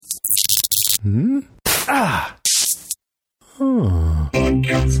Ah. Hmm.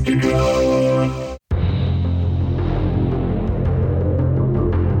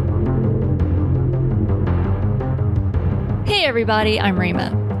 Hey everybody, I'm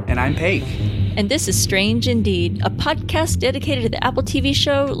Rima. And I'm Paige. And this is Strange Indeed, a podcast dedicated to the Apple TV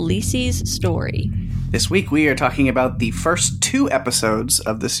show Lisey's Story. This week we are talking about the first 2 episodes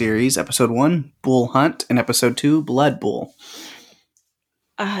of the series, episode 1, Bull Hunt, and episode 2, Blood Bull.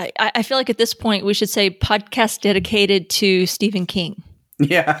 I feel like at this point we should say podcast dedicated to Stephen King.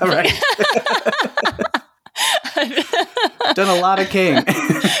 Yeah, right. Done a lot of King.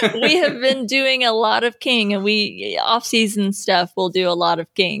 We have been doing a lot of King, and we off-season stuff will do a lot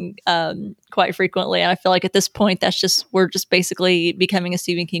of King quite frequently. And I feel like at this point we're just basically becoming a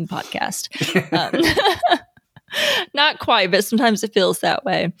Stephen King podcast. Not quite, but sometimes it feels that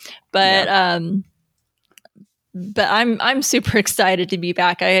way. But yeah. But I'm super excited to be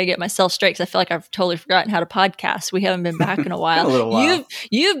back. I gotta get myself straight because I feel like I've totally forgotten how to podcast. We haven't been back in a while. A little while.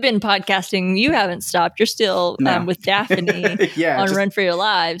 You've been podcasting. You haven't stopped. You're still with Daphne on Run for Your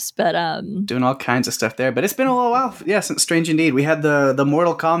Lives, but doing all kinds of stuff there. But it's been a little while. Yeah, since Strange Indeed. We had the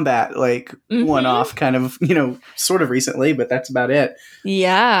Mortal Kombat one off kind of sort of recently, but that's about it.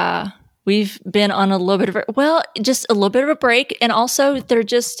 Yeah. We've been on a little bit of just a little bit of a break, and also there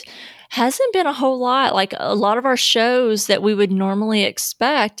just hasn't been a whole lot. Like a lot of our shows that we would normally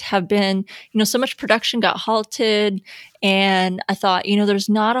expect have been, so much production got halted. And I thought, there's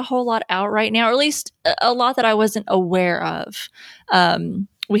not a whole lot out right now, or at least a lot that I wasn't aware of.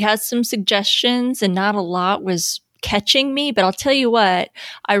 We had some suggestions and not a lot was catching me, but I'll tell you what,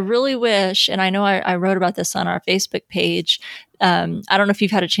 I really wish, and I know I wrote about this on our Facebook page. I don't know if you've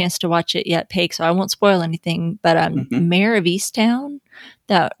had a chance to watch it yet, Paige, so I won't spoil anything, but Mayor of Easttown,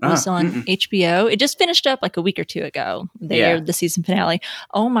 that was on HBO. It just finished up like a week or two ago. They aired the season finale.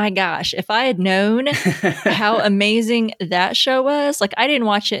 Oh my gosh. If I had known how amazing that show was, I didn't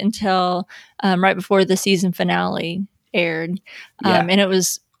watch it until right before the season finale aired. And it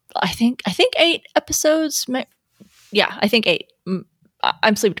was, I think 8 episodes. Yeah, I think 8.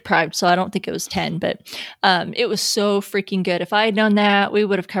 I'm sleep deprived, so I don't think it was 10, but it was so freaking good. If I had known that, we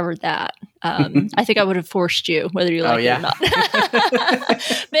would have covered that. I think I would have forced you, whether you like it or not.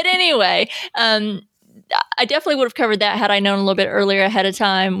 But anyway, I definitely would have covered that had I known a little bit earlier ahead of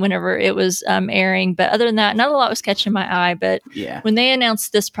time whenever it was airing. But other than that, not a lot was catching my eye. But when they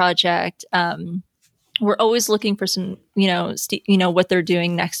announced this project, we're always looking for some, what they're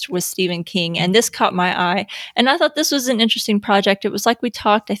doing next with Stephen King. And this caught my eye. And I thought this was an interesting project. It was like we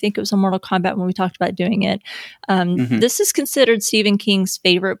talked, I think it was on Mortal Kombat when we talked about doing it. This is considered Stephen King's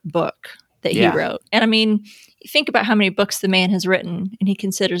favorite book that he wrote. And I mean, think about how many books the man has written, and he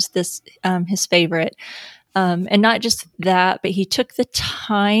considers this his favorite. And not just that, but he took the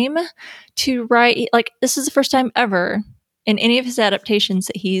time to write, this is the first time ever in any of his adaptations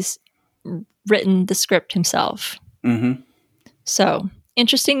that he's written the script himself. So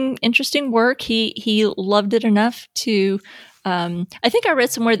interesting work. He loved it enough to I think I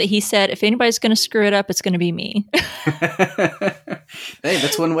read somewhere that he said, if anybody's going to screw it up, it's going to be me. Hey,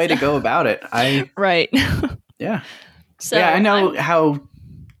 that's one way to go about it. Right. Yeah. So I know how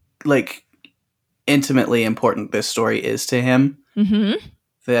intimately important this story is to him.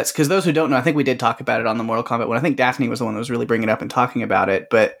 That's because those who don't know, I think we did talk about it on the Mortal Kombat one. I think Daphne was the one that was really bringing it up and talking about it,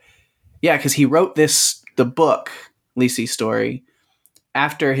 but yeah, because he wrote the book, Lisey's Story,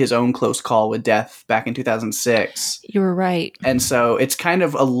 after his own close call with death back in 2006. You were right. And so it's kind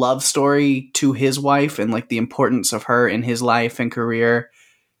of a love story to his wife and the importance of her in his life and career.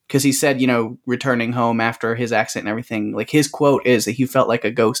 Because he said, returning home after his accident and everything, his quote is that he felt like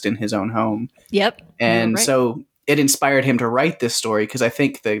a ghost in his own home. Yep. And so it inspired him to write this story because I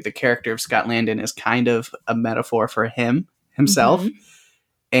think the character of Scott Landon is kind of a metaphor for himself.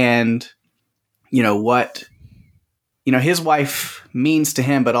 And, what, his wife means to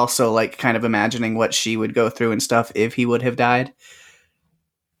him, but also kind of imagining what she would go through and stuff if he would have died.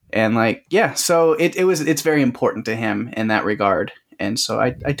 And so it's very important to him in that regard. And so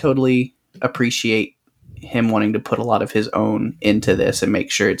I totally appreciate him wanting to put a lot of his own into this and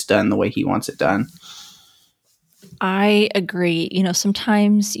make sure it's done the way he wants it done. I agree.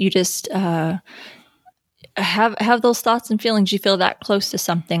 Sometimes you just, have those thoughts and feelings. You feel that close to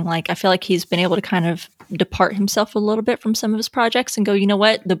something. I feel like he's been able to kind of depart himself a little bit from some of his projects and go, you know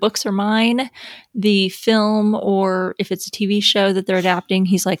what, the books are mine. The film, or if it's a TV show that they're adapting,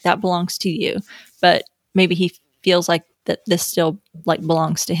 he's like, that belongs to you. But maybe he feels like that this still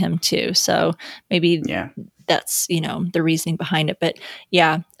belongs to him too. So maybe that's, the reasoning behind it. But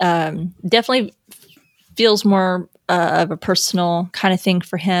definitely feels more of a personal kind of thing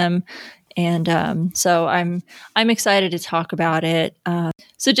for him. And so I'm excited to talk about it.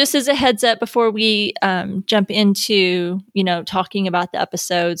 So just as a heads up before we jump into, talking about the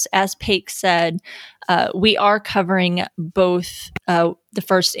episodes, as Paige said, we are covering both the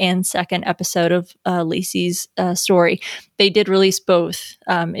first and second episode of Lacey's story. They did release both.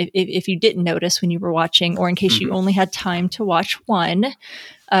 If you didn't notice when you were watching, or in case you only had time to watch one,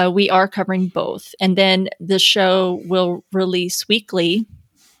 we are covering both. And then the show will release weekly.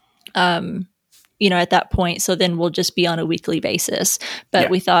 At that point. So then we'll just be on a weekly basis. But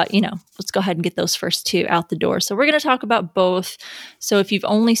we thought, let's go ahead and get those first two out the door. So we're going to talk about both. So if you've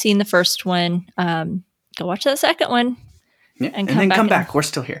only seen the first one, go watch that second one. Yeah. And then come back. We're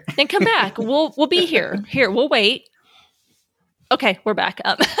still here. Then come back. We'll be here. Here, we'll wait. Okay, we're back.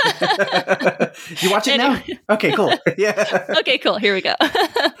 You watch it now? Okay, cool. Yeah. Okay, cool. Here we go.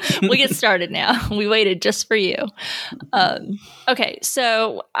 We'll get started now. We waited just for you. Okay,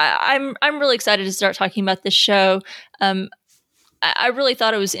 so I'm really excited to start talking about this show. I really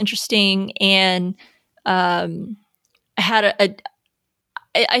thought it was interesting, and I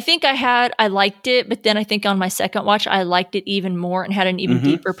liked it, but then I think on my second watch, I liked it even more and had an even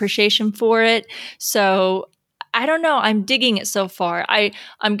deeper appreciation for it. So I don't know. I'm digging it so far.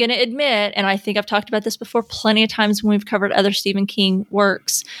 I'm going to admit, and I think I've talked about this before plenty of times when we've covered other Stephen King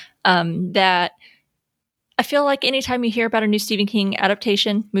works, that I feel like anytime you hear about a new Stephen King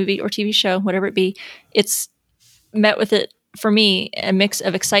adaptation, movie or TV show, whatever it be, it's met with it, for me, a mix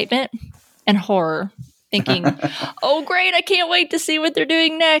of excitement and horror. Thinking, oh, great, I can't wait to see what they're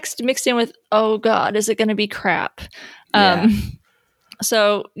doing next, mixed in with, oh, God, is it going to be crap? Yeah.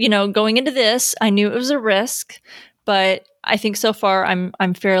 So, going into this, I knew it was a risk, but I think so far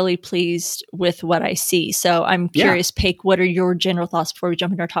I'm fairly pleased with what I see. So I'm curious, Paige, what are your general thoughts before we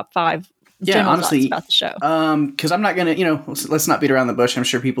jump into our top five? Honestly, about the show. Because I'm not going to, let's not beat around the bush. I'm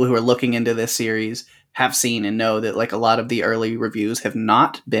sure people who are looking into this series have seen and know that like a lot of the early reviews have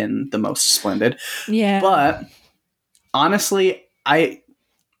not been the most splendid. Yeah. But honestly,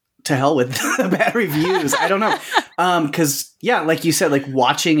 to hell with the bad reviews. I don't know. Because like you said, like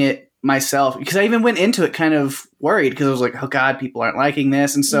watching it myself, because I even went into it kind of worried because I was like, oh God, people aren't liking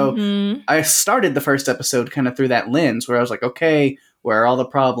this. And so I started the first episode kind of through that lens where I was like, okay, where are all the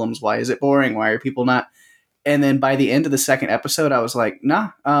problems? Why is it boring? Why are people not? And then by the end of the second episode, I was like, nah,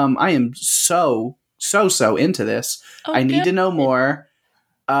 I am so into this. I need to know more.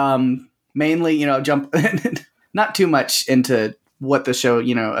 Mainly, jump not too much into what the show,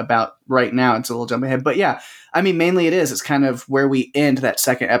 about right now. It's a little jump ahead. But yeah, I mean, mainly it's kind of where we end that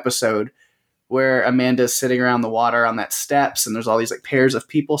second episode where Amanda's sitting around the water on that steps and there's all these like pairs of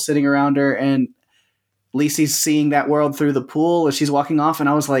people sitting around her and Lacey's seeing that world through the pool as she's walking off. And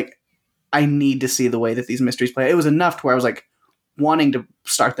I was like, I need to see the way that these mysteries play. It was enough to where I was like wanting to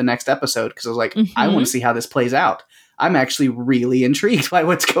start the next episode because I was like, I want to see how this plays out. I'm actually really intrigued by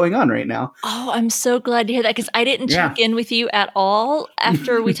what's going on right now. Oh, I'm so glad to hear that because I didn't check in with you at all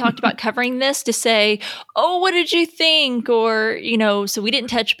after we talked about covering this to say, oh, what did you think? Or, so we didn't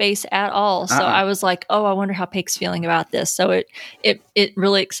touch base at all. So I was like, oh, I wonder how Paige's feeling about this. So it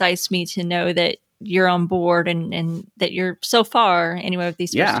really excites me to know that you're on board and that you're so far anyway with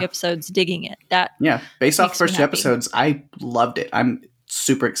these first two episodes digging it. That based off the first two episodes, I loved it. I'm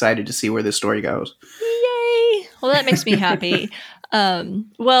super excited to see where this story goes. Yay! Well, that makes me happy.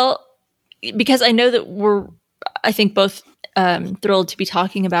 Well, because I know that we're, I think, both thrilled to be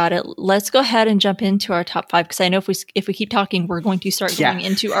talking about it. Let's go ahead and jump into our top five because I know if we keep talking, we're going to start going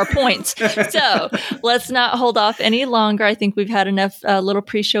into our points. So let's not hold off any longer. I think we've had enough little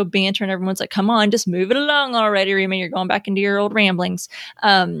pre-show banter, and everyone's like, "Come on, just move it along already, Rima. You're going back into your old ramblings."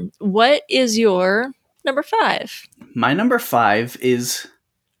 What is your number five? My number five is.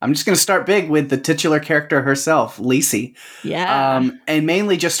 I'm just going to start big with the titular character herself, Lacey. Yeah. And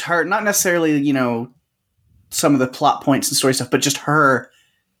mainly just her, not necessarily, some of the plot points and story stuff, but just her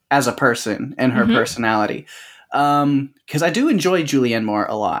as a person and her personality. Because I do enjoy Julianne Moore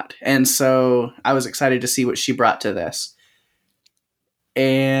a lot. And so I was excited to see what she brought to this.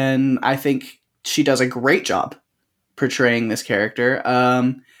 And I think she does a great job portraying this character.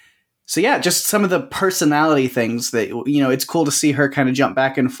 So yeah, just some of the personality things that, it's cool to see her kind of jump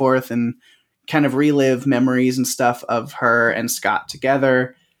back and forth and kind of relive memories and stuff of her and Scott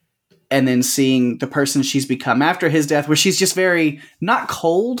together. And then seeing the person she's become after his death, where she's just very, not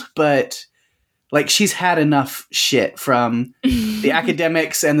cold, but like she's had enough shit from the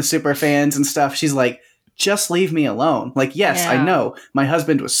academics and the super fans and stuff. She's like, just leave me alone. Like, yes, I know my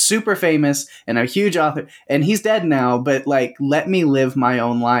husband was super famous and a huge author and he's dead now, but like, let me live my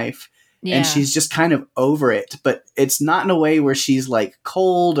own life. Yeah. and she's just kind of over it. But it's not in a way where she's like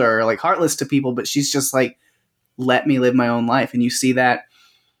cold or like heartless to people, but she's just like, let me live my own life. And you see that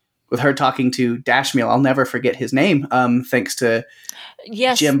with her talking to Dashmiel. I'll never forget his name, thanks to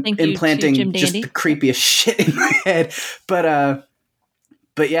Jim implanting Jim just the creepiest shit in my head.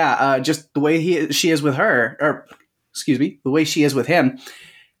 But yeah, just the way she is with her, or excuse me, the way she is with him,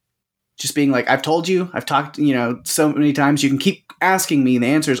 just being like, I've told you, I've talked, so many times, you can keep asking me, and the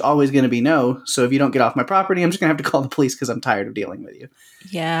answer is always going to be no. So if you don't get off my property, I'm just going to have to call the police because I'm tired of dealing with you.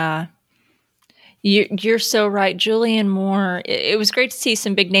 Yeah. You're so right. Julianne Moore, it was great to see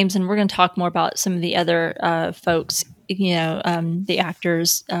some big names, and we're going to talk more about some of the other folks, the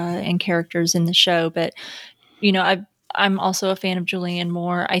actors and characters in the show. But, I'm also a fan of Julianne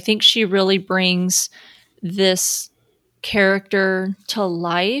Moore. I think she really brings this character to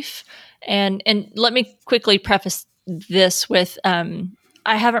life. And let me quickly preface this with, I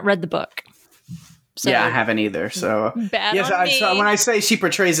haven't read the book. So, yeah, I haven't either. So bad yes, on me. So when I say she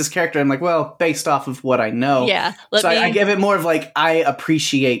portrays this character, I'm like, well, based off of what I know. Yeah. I give it more of like, I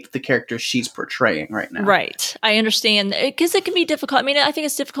appreciate the character she's portraying right now. Right. I understand, because it can be difficult. I mean, I think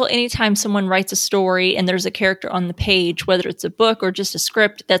it's difficult anytime someone writes a story and there's a character on the page, whether it's a book or just a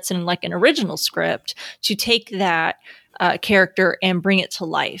script that's in like an original script, to take that character and bring it to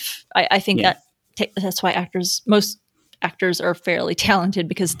life. I think that's why most actors are fairly talented,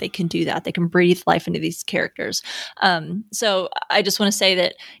 because they can do that. They can breathe life into these characters. So I just want to say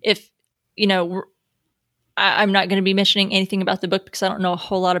that if, I'm not going to be mentioning anything about the book because I don't know a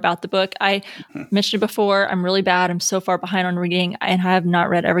whole lot about the book. I mentioned it before. I'm really bad. I'm so far behind on reading, and I have not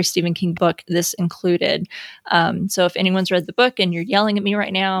read every Stephen King book, this included. So if anyone's read the book and you're yelling at me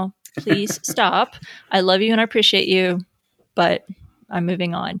right now, please stop. I love you and I appreciate you, but I'm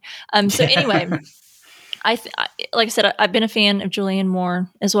moving on. So anyway, like I said, I've been a fan of Julianne Moore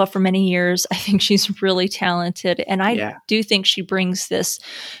as well for many years. I think she's really talented, and I do think she brings this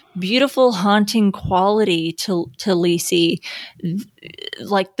beautiful, haunting quality to Lisey.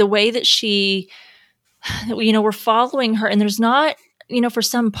 Like the way that she, we're following her, and there's not, for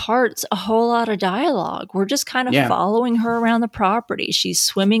some parts, a whole lot of dialogue. We're just kind of following her around the property. She's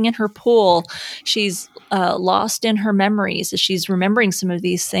swimming in her pool. She's lost in her memories as she's remembering some of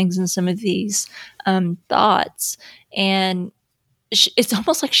these things and some of these thoughts. And it's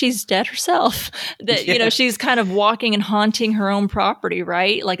almost like she's dead herself. That she's kind of walking and haunting her own property,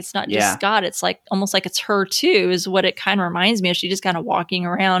 right? Like it's not just Scott. It's like almost like it's her too, is what it kind of reminds me of. She's just kind of walking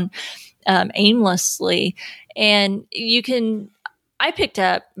around aimlessly, and I picked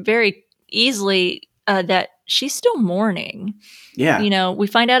up very easily that she's still mourning. Yeah. We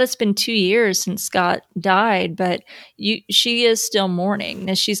find out it's been 2 years since Scott died, but she is still mourning.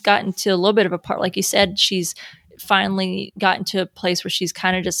 And she's gotten to a little bit of a part, like you said, she's finally gotten to a place where she's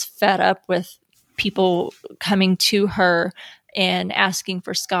kind of just fed up with people coming to her and asking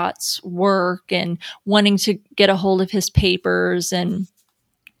for Scott's work and wanting to get a hold of his papers. And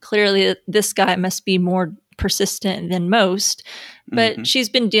clearly this guy must be more persistent than most, but she's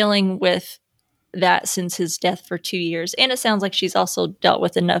been dealing with that since his death for 2 years. And it sounds like she's also dealt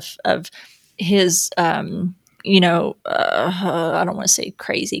with enough of his, I don't want to say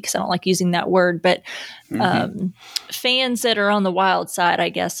crazy because I don't like using that word, but fans that are on the wild side, I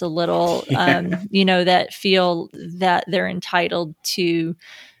guess, a little, that feel that they're entitled to,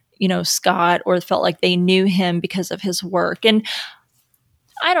 Scott, or felt like they knew him because of his work. And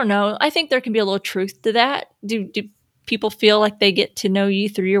I don't know. I think there can be a little truth to that. Do people feel like they get to know you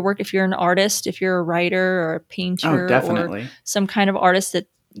through your work? If you're an artist, if you're a writer or a painter, definitely, or some kind of artist that,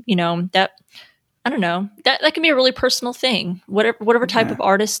 that, I don't know, that can be a really personal thing. Whatever type of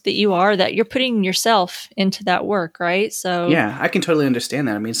artist that you are, that you're putting yourself into that work, right? So yeah, I can totally understand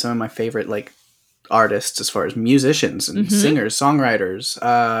that. I mean, some of my favorite like artists, as far as musicians and singers, songwriters,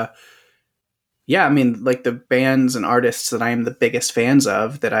 I mean, like the bands and artists that I am the biggest fans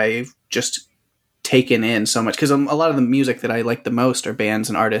of, that I've just taken in so much, because a lot of the music that I like the most are bands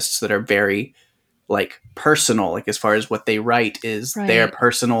and artists that are very like personal, like as far as what they write is their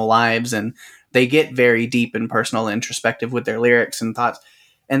personal lives, and they get very deep and personal and introspective with their lyrics and thoughts.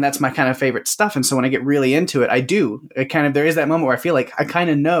 And that's my kind of favorite stuff. And so when I get really into it, there is that moment where I feel like I kind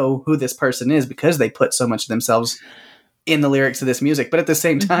of know who this person is because they put so much of themselves in the lyrics of this music. But at the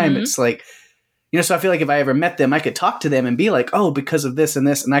same time, it's like, so I feel like if I ever met them, I could talk to them and be like, oh, because of this and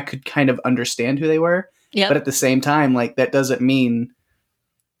this, and I could kind of understand who they were. Yep. But at the same time, like, that doesn't mean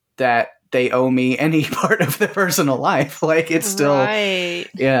that they owe me any part of their personal life. Like, it's still, they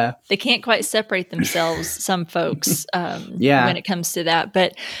can't quite separate themselves, some folks, when it comes to that.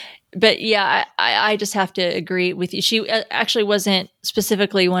 But But yeah, I just have to agree with you. She actually wasn't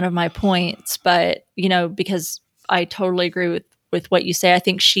specifically one of my points, but because I totally agree with what you say. I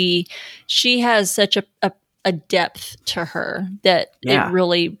think she has such a depth to her that Yeah. it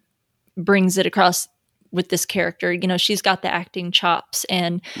really brings it across with this character. She's got the acting chops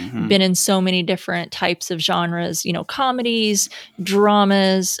and been in so many different types of genres, comedies,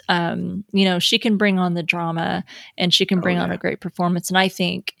 dramas. She can bring on the drama and she can bring on a great performance. And I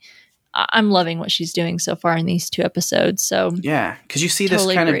think I'm loving what she's doing so far in these 2 episodes. So yeah, because you see totally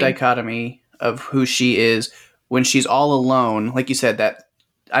this kind agree. of dichotomy of who she is when she's all alone. Like you said, that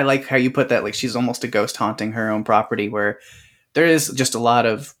I like how you put that, like she's almost a ghost haunting her own property, where there is just a lot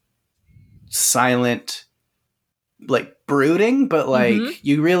of silent, like brooding, but like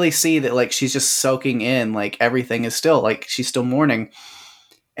you really see that like she's just soaking in, like everything is still, like she's still mourning.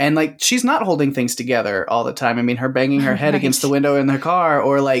 And like she's not holding things together all the time. I mean, her banging her head against the window in her car,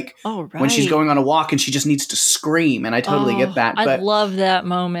 or like when she's going on a walk and she just needs to scream. And I totally get that. I But love that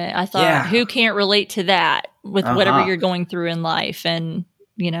moment. I thought, who can't relate to that with whatever you're going through in life? And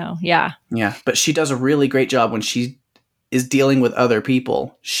yeah. But she does a really great job when she is dealing with other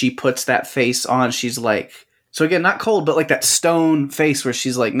people. She puts that face on. She's like, so again, not cold, but like that stone face where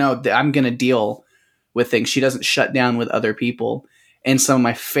she's like, no, I'm going to deal with things. She doesn't shut down with other people. And some of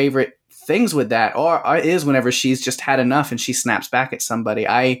my favorite things with that is whenever she's just had enough and she snaps back at somebody.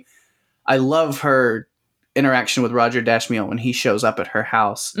 I love her interaction with Roger Dashmiel when he shows up at her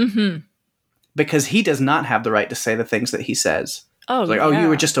house, because he does not have the right to say the things that he says. Oh, like, you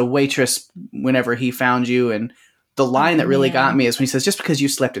were just a waitress whenever he found you. And the line that really got me is when he says, just because you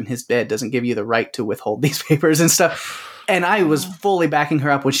slept in his bed doesn't give you the right to withhold these papers and stuff. And I was fully backing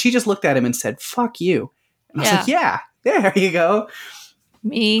her up when she just looked at him and said, fuck you. And I was like, yeah, there you go.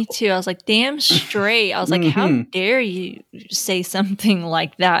 Me too. I was like, damn straight. I was like, how dare you say something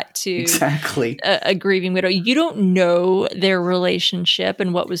like that to a grieving widow? You don't know their relationship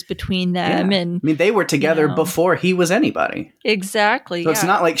and what was between them. And I mean, they were together before he was anybody. Exactly. So it's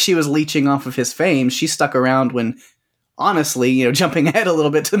not like she was leeching off of his fame. She stuck around when, honestly, jumping ahead a little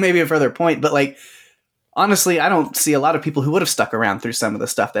bit to maybe a further point, but like, honestly, I don't see a lot of people who would have stuck around through some of the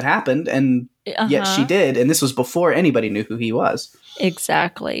stuff that happened, and yet she did, and this was before anybody knew who he was.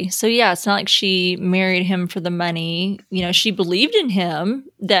 Exactly. So yeah, it's not like she married him for the money. She believed in him,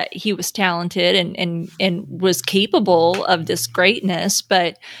 that he was talented and was capable of this greatness,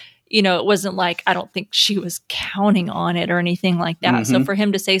 but it wasn't like, I don't think she was counting on it or anything like that. So for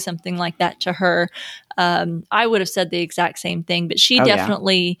him to say something like that to her, I would have said the exact same thing, but she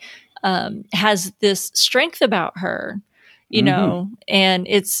definitely has this strength about her, and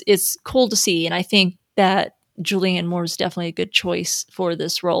it's cool to see. And I think that Julianne Moore is definitely a good choice for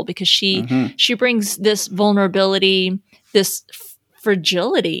this role, because she brings this vulnerability, this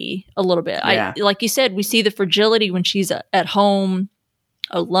fragility a little bit. Like you said, we see the fragility when she's at home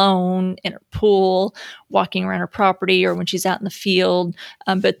alone in her pool, walking around her property, or when she's out in the field.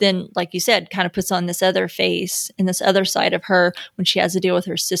 But then, like you said, kind of puts on this other face and this other side of her when she has to deal with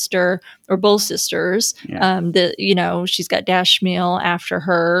her sister or both sisters. She's got Dashmiel after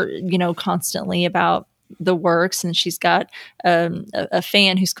her, constantly about the works, and she's got a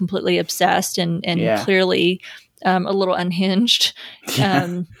fan who's completely obsessed and clearly a little unhinged.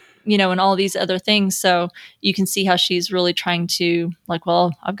 And all these other things. So you can see how she's really trying to, like,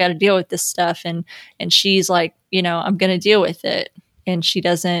 well, I've got to deal with this stuff. And she's like, I'm going to deal with it. And she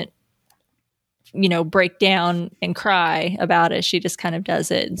doesn't, break down and cry about it. She just kind of does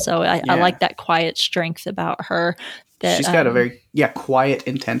it. And so I like that quiet strength about her. That, she's got a very quiet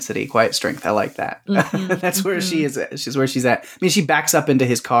intensity, quiet strength. I like that. That's where she is. She's where she's at. I mean, she backs up into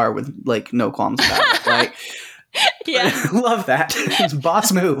his car with like no qualms about it. Like, love that. It's a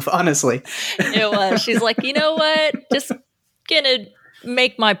boss move, honestly. It was. She's like, you know what? Just gonna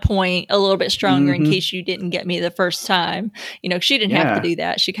make my point a little bit stronger in case you didn't get me the first time. She didn't have to do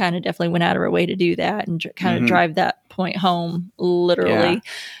that. She kind of definitely went out of her way to do that and kind of drive that point home, literally.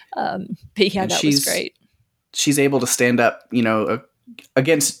 But that was great. She's able to stand up,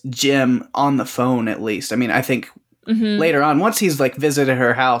 against Jim on the phone, at least. I mean, I think later on, once he's like visited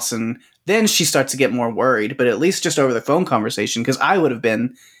her house, and then she starts to get more worried, but at least just over the phone conversation, because I would have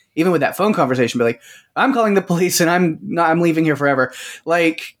been, even with that phone conversation, be like, I'm calling the police and I'm leaving here forever.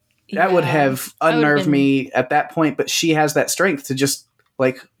 Like, that would have unnerved me at that point, but she has that strength to just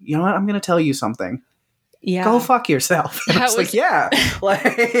like, you know what, I'm going to tell you something. Yeah. Go fuck yourself. And I was like, yeah.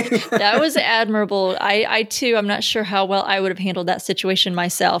 That was admirable. I too, I'm not sure how well I would have handled that situation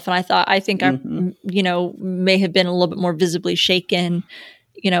myself. And I think I, may have been a little bit more visibly shaken,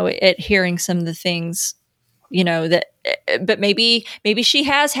 at hearing some of the things but maybe she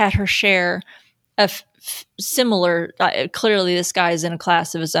has had her share of similar, clearly this guy's in a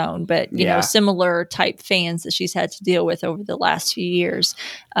class of his own, but similar type fans that she's had to deal with over the last few years,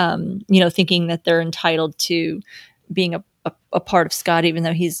 thinking that they're entitled to being a part of Scott, even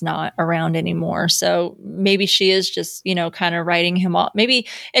though he's not around anymore. So maybe she is just, kind of writing him off. Maybe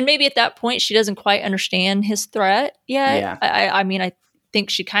at that point she doesn't quite understand his threat yet. Yeah. I think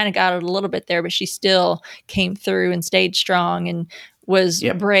she kind of got it a little bit there, but she still came through and stayed strong and was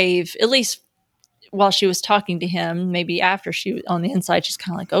brave, at least while she was talking to him. Maybe after she was on the inside, she's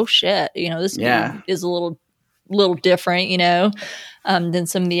kind of like, oh shit, this dude is a little different, than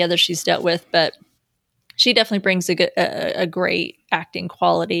some of the others she's dealt with. But she definitely brings a great acting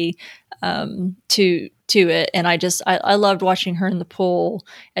quality to it. And I loved watching her in the pool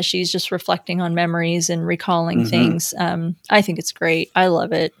as she's just reflecting on memories and recalling things. I think it's great. I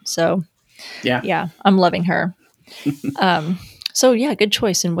love it. So yeah, I'm loving her. So yeah, good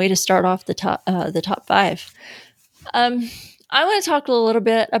choice and way to start off the top 5. I want to talk a little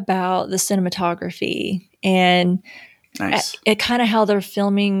bit about the cinematography and kind of how they're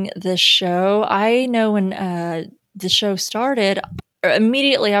filming the show. I know when the show started,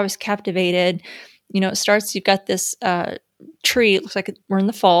 immediately I was captivated. It starts, you've got this tree. It looks like we're in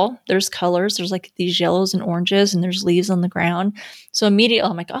the fall. There's colors. There's like these yellows and oranges, and there's leaves on the ground. So immediately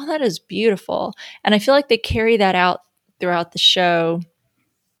I'm like, oh, that is beautiful. And I feel like they carry that out throughout the show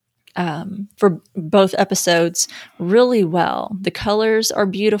for both episodes really well. The colors are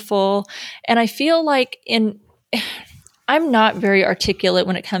beautiful. And I feel like I'm not very articulate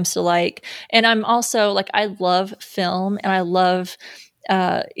when it comes to and I'm also I love film and I love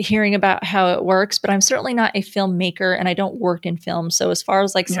hearing about how it works, but I'm certainly not a filmmaker and I don't work in film. So as far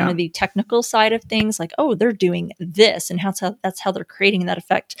as some of the technical side of things, oh, they're doing this and that's how they're creating that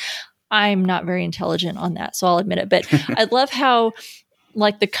effect, I'm not very intelligent on that, so I'll admit it. But I love how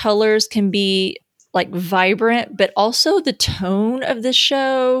the colors can be vibrant, but also the tone of the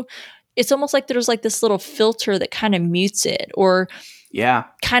show. It's almost like there's this little filter that kind of mutes it, or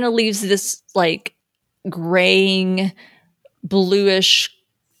kind of leaves this graying, bluish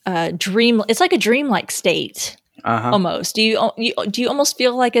dream. It's like a dreamlike state almost. Do you almost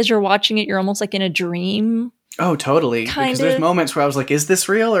feel like as you're watching it, you're almost in a dream? Oh, totally. Because there's moments where I was like, is this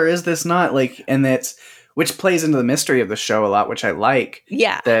real or is this not? And that's, which plays into the mystery of the show a lot, which I like.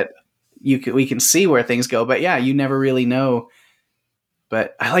 Yeah. That we can see where things go, but you never really know.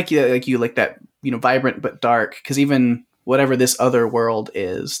 But I like that, vibrant but dark, because even whatever this other world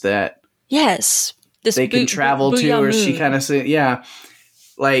is that this they can travel to, or she kind of say,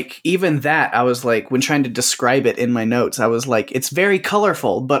 even that, I was when trying to describe it in my notes, I was it's very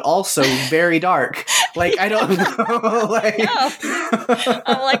colorful, but also very dark. I don't know.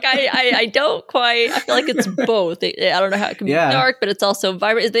 I don't quite, I feel like it's both. I don't know how it can be dark, but it's also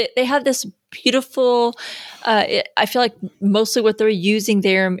vibrant. They have this beautiful, I feel like mostly what they're using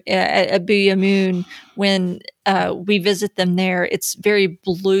there at Boo'ya Moon, when we visit them there, it's very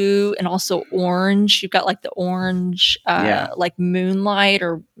blue and also orange. You've got the orange, moonlight,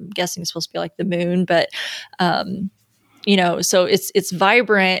 or I'm guessing it's supposed to be the moon, but so it's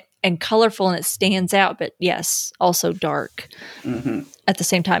vibrant and colorful and it stands out, but yes, also dark at the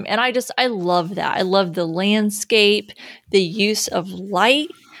same time. And I love that. I love the landscape, the use of light,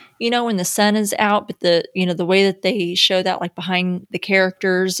 when the sun is out, but the way that they show that behind the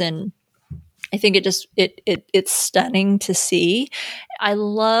characters, and I think it's stunning to see.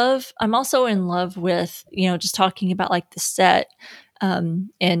 I'm also in love with, just talking about the set, and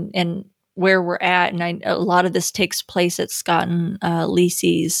where we're at. And a lot of this takes place at Scott and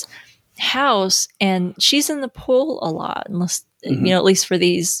Lisey's house, and she's in the pool a lot, unless, at least for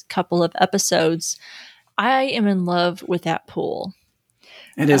these couple of episodes. I am in love with that pool.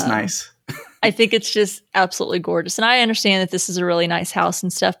 It is nice. I think it's just absolutely gorgeous. And I understand that this is a really nice house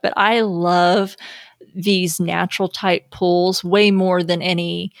and stuff, but I love these natural type pools way more than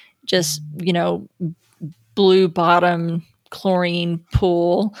any just, blue bottom chlorine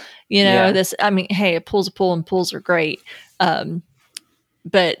pool. Hey, a pool's a pool and pools are great.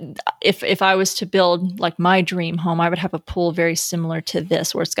 But if I was to build my dream home, I would have a pool very similar to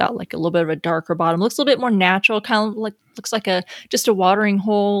this, where it's got a little bit of a darker bottom. Looks a little bit more natural, kind of looks like just a watering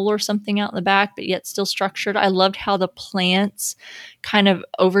hole or something out in the back, but yet still structured. I loved how the plants kind of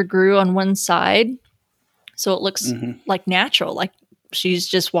overgrew on one side, so it looks natural. She's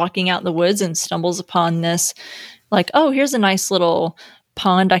just walking out in the woods and stumbles upon this, oh, here's a nice little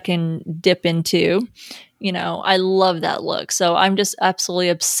pond I can dip into. I love that look. So I'm just absolutely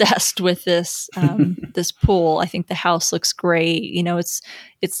obsessed with this this pool. I think the house looks great.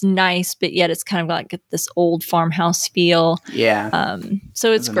 It's nice, but yet it's kind of like this old farmhouse feel. Yeah.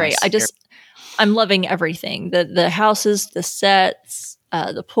 So it's great. Nice I'm loving everything. The houses, the sets,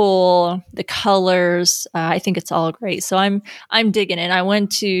 the pool, the colors. I think it's all great. So I'm digging it. I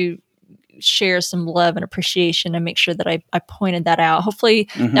want to share some love and appreciation and make sure that I pointed that out. Hopefully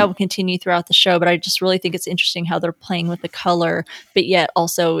that will continue throughout the show, but I just really think it's interesting how they're playing with the color, but yet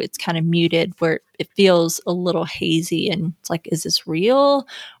also it's kind of muted where it feels a little hazy, and it's like, is this real?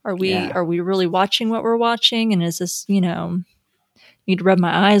 Are we really watching what we're watching? And is this, need to rub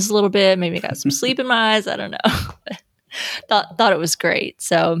my eyes a little bit. Maybe I got some sleep in my eyes. I don't know. Thought it was great.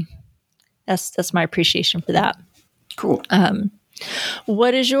 So that's my appreciation for that. Cool.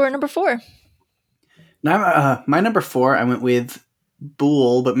 What is your number 4? Now, my number 4, I went with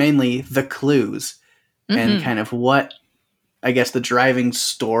Boole, but mainly the clues and kind of what I guess the driving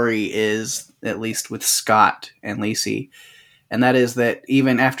story is, at least with Scott and Lacey. And that is that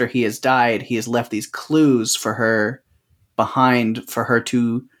even after he has died, he has left these clues for her behind for her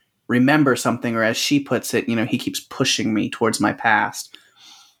to remember something, or as she puts it, he keeps pushing me towards my past.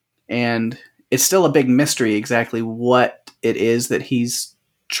 And it's still a big mystery exactly what it is that he's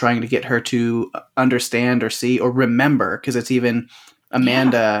trying to get her to understand or see or remember, because it's even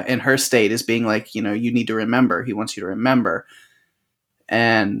Amanda in her state is being like, you need to remember. He wants you to remember.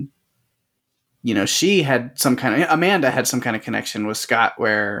 And, Amanda had some kind of connection with Scott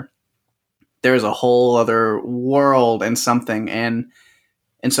where there's a whole other world and something. And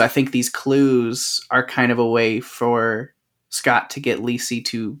so I think these clues are kind of a way for Scott to get Lacey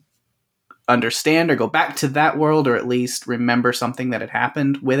to understand or go back to that world, or at least remember something that had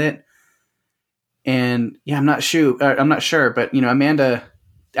happened with it. And I'm not sure, but Amanda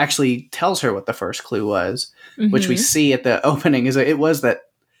actually tells her what the first clue was, which we see at the opening it was that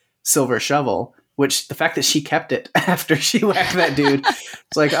silver shovel, which the fact that she kept it after she whacked that dude,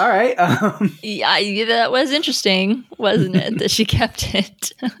 it's like, all right. Yeah, that was interesting, wasn't it? That she kept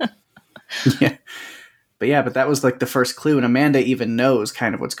it. Yeah. But that was like the first clue, and Amanda even knows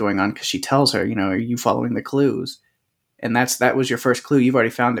kind of what's going on because she tells her, are you following the clues? And that was your first clue. You've already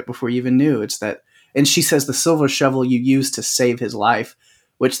found it before you even knew. It's that, and she says the silver shovel you used to save his life,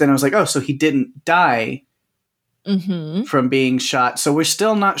 which then I was like, oh, so he didn't die from being shot. So we're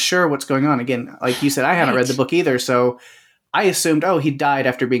still not sure what's going on. Again, like you said, I haven't read the book either, so I assumed, oh, he died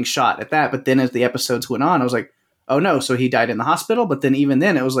after being shot at that. But then as the episodes went on, I was like, oh no, so he died in the hospital? But then even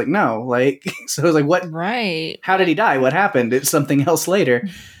then it was like, no, so it was like, what? Right. How did he die? What happened? It's something else later.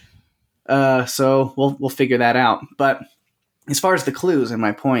 So we'll figure that out. But as far as the clues and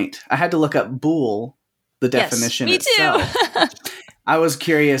my point, I had to look up Boole, the definition itself. Me too. I was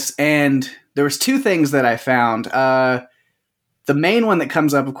curious, and there was 2 things that I found. The main one that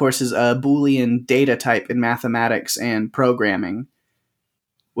comes up, of course, is a Boolean data type in mathematics and programming,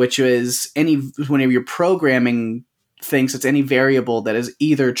 which is whenever you're programming things, it's any variable that is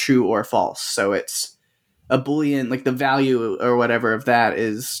either true or false. So it's a Boolean, like the value or whatever of that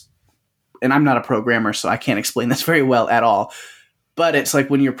is, and I'm not a programmer, so I can't explain this very well at all. But it's like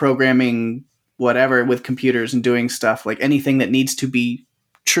when you're programming whatever with computers and doing stuff, like anything that needs to be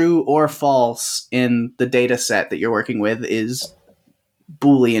true or false in the data set that you're working with is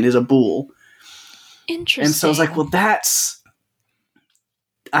Boolean, is a bool. Interesting. And so I was like, well,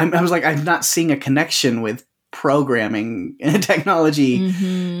 I was like, I'm not seeing a connection with programming and technology,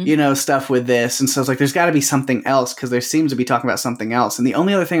 stuff with this. And so I was like, there's got to be something else, because there seems to be talking about something else. And the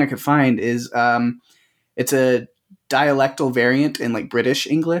only other thing I could find is it's a dialectal variant in like British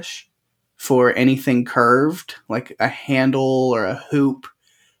English for anything curved, like a handle or a hoop,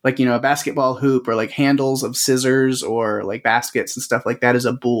 like, a basketball hoop, or like handles of scissors or like baskets and stuff like that is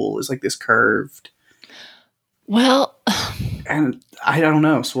a bool, is like this curved. Well, and I don't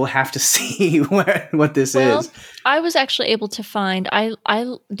know, so we'll have to see what this is. I was actually able to find,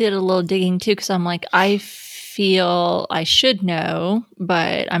 I did a little digging too, because I'm like, I feel I should know,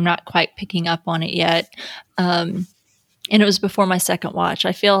 but I'm not quite picking up on it yet. And it was before my second watch.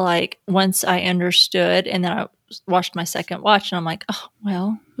 I feel like once I understood, and then I watched my second watch, and I'm like, oh,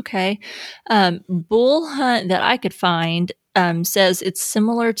 well, okay. Bull hunt that I could find says it's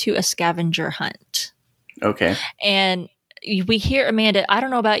similar to a scavenger hunt. Okay. And we hear, Amanda, I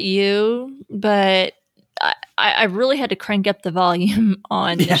don't know about you, but I really had to crank up the volume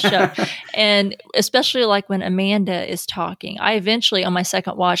on the show. And especially like when Amanda is talking, I eventually on my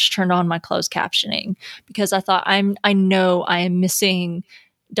second watch turned on my closed captioning, because I thought I know I am missing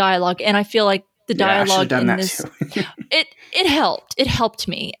dialogue. And I feel like the Yeah, I should've dialogue done in that this, too. it helped. It helped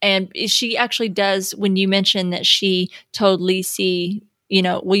me. And she actually does, when you mentioned that she told Lacey, you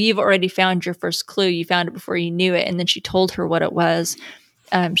know, well, you've already found your first clue. You found it before you knew it. And then she told her what it was.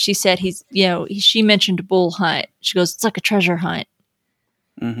 She said she mentioned bull hunt. She goes, it's like a treasure hunt.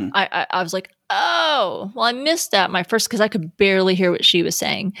 Mm-hmm. I was like, oh, well, I missed that my first, because I could barely hear what she was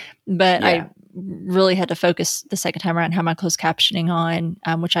saying. But I really had to focus the second time around, have my closed captioning on,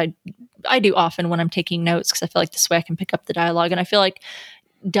 which I do often when I'm taking notes, because I feel like this way I can pick up the dialogue. And I feel like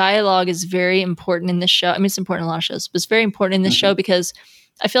dialogue is very important in this show. I mean, it's important in a lot of shows, but it's very important in this show because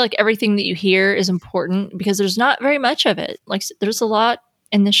I feel like everything that you hear is important, because there's not very much of it. Like, there's a lot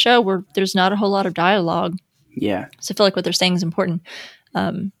in this show where there's not a whole lot of dialogue. Yeah. So I feel like what they're saying is important.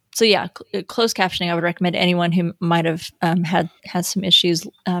 So yeah, closed captioning, I would recommend to anyone who might have had some issues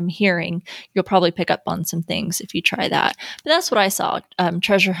hearing. You'll probably pick up on some things if you try that. But that's what I saw,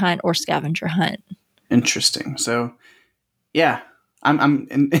 treasure hunt or scavenger hunt. Interesting. So yeah, I'm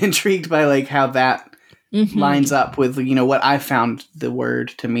intrigued by like how that lines up with, you know, what I found the word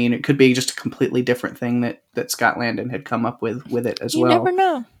to mean. It could be just a completely different thing that Scott Landon had come up with it as well. You never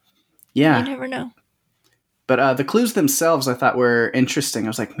know. Yeah. You never know. But the clues themselves I thought were interesting. I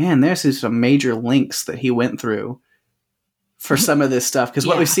was like, man, there's some major links that he went through for some of this stuff. Because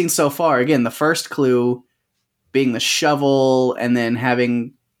what we've seen so far, again, the first clue being the shovel, and then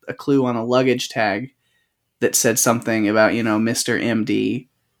having a clue on a luggage tag that said something about, you know, Mr. MD,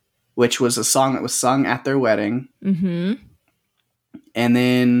 which was a song that was sung at their wedding. Mm-hmm. And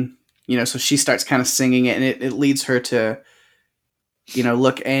then, you know, so she starts kind of singing it, and it leads her to, you know,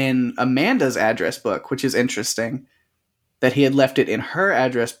 look in Amanda's address book, which is interesting that he had left it in her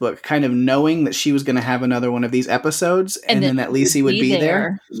address book, kind of knowing that she was going to have another one of these episodes, and then that Lacey would be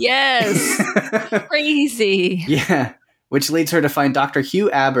there. Yes. Crazy. Yeah. Which leads her to find Dr. Hugh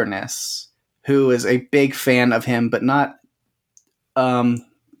Aberness, who is a big fan of him, but not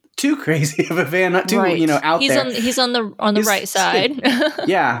too crazy of a fan, not too, you know, out there. He's on the right side.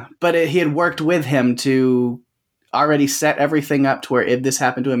 Yeah. But he had worked with him to already set everything up to where if this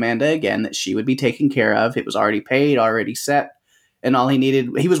happened to Amanda again, that she would be taken care of. It was already paid, already set. And all he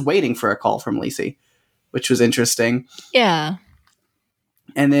needed, he was waiting for a call from Lacey, which was interesting. Yeah.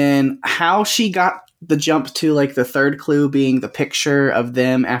 And then how she got the jump to like the third clue being the picture of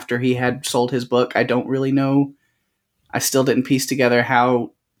them after he had sold his book, I don't really know. I still didn't piece together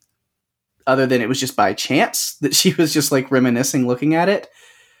how, other than it was just by chance that she was just like reminiscing looking at it.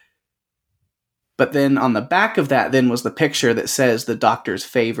 But then on the back of that then was the picture that says the doctor's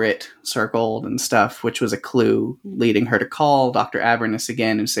favorite circled and stuff, which was a clue leading her to call Dr. Aberness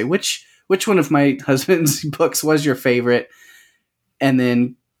again and say, which one of my husband's books was your favorite? And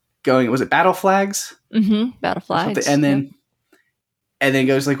then going, was it Battle Flags? Mm-hmm. Battle Flags. And then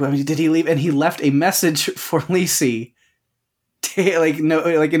goes like, well, did he leave? And he left a message for Lacey, like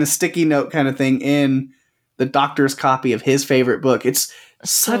in a sticky note kind of thing in the doctor's copy of his favorite book. It's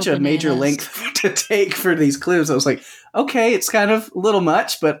such a major length to take for these clues. I was like, okay, it's kind of a little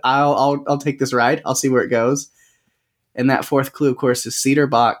much, but I'll take this ride. I'll see where it goes. And that fourth clue, of course, is Cedar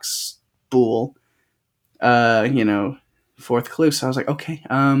Box Bool. You know, fourth clue. So I was like, okay.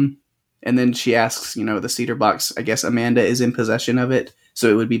 And then she asks, you know, the Cedar Box, I guess Amanda is in possession of it, so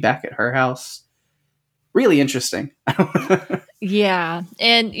it would be back at her house. Really interesting. Yeah.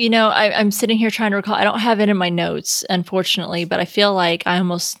 And, you know, I'm sitting here trying to recall. I don't have it in my notes, unfortunately, but I feel like I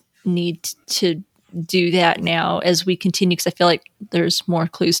almost need to do that now as we continue, because I feel like there's more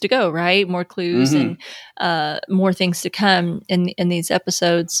clues to go, right? More clues and more things to come in these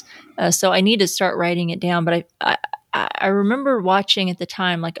episodes. So I need to start writing it down. But I remember watching at the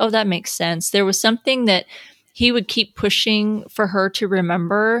time, like, oh, that makes sense. There was something that he would keep pushing for her to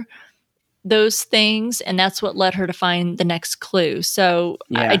remember those things, and that's what led her to find the next clue. So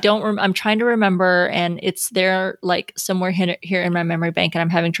yeah. I'm trying to remember, and it's there like somewhere here in my memory bank, and I'm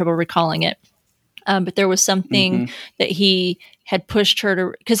having trouble recalling it. But there was something that he had pushed her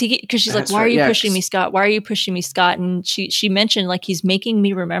to, because she's like, why are you pushing me, Scott? Why are you pushing me, Scott? And she mentioned like, he's making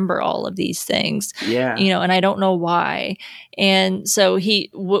me remember all of these things, you know, and I don't know why. And so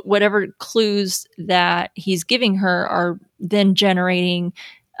whatever clues that he's giving her are then generating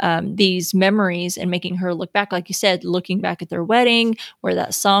these memories and making her look back, like you said, looking back at their wedding where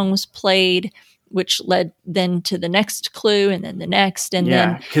that song was played, which led then to the next clue and then the next. And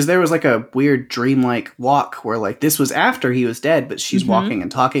then because there was like a weird dreamlike walk where like this was after he was dead, but she's walking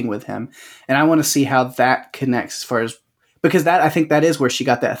and talking with him. And I want to see how that connects as far as, because that, I think that is where she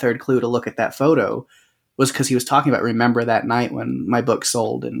got that third clue to look at that photo, was because he was talking about, remember that night when my book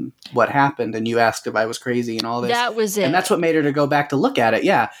sold and what happened, and you asked if I was crazy and all this. That was it. And that's what made her to go back to look at it.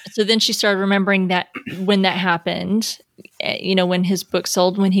 Yeah. So then she started remembering that when that happened, when his book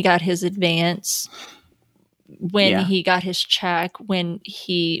sold, when he got his advance, when he got his check,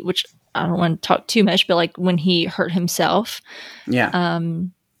 which I don't want to talk too much, but like when he hurt himself. Yeah.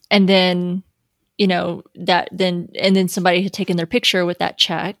 And then, then somebody had taken their picture with that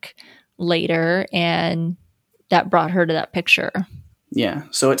check later, and that brought her to that picture. Yeah.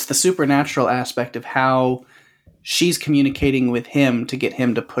 So it's the supernatural aspect of how she's communicating with him to get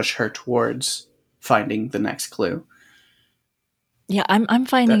him to push her towards finding the next clue. Yeah, I'm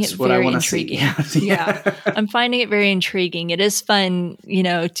finding That's it what I very wanna intriguing. see. Yeah, I'm finding it very intriguing. It is fun,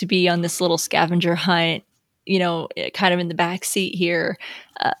 to be on this little scavenger hunt, kind of in the back seat here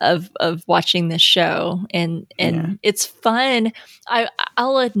of watching this show, and it's fun.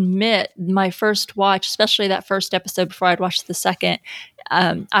 I'll admit, my first watch, especially that first episode before I'd watched the second,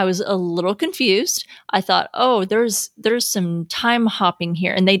 I was a little confused. I thought, oh, there's some time hopping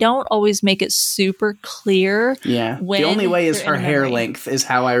here, and they don't always make it super clear. Yeah, the only way is her hair length is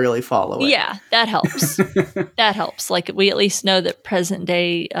how I really follow it. Yeah, that helps. That helps. Like, we at least know that present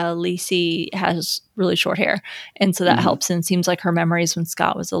day Lisey has really short hair, and so that helps. And it seems like her memories when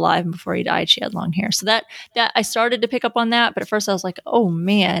Scott was alive and before he died, she had long hair. So that I started to pick up on that, but at first I was like, oh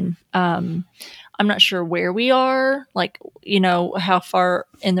man. I'm not sure where we are, like, how far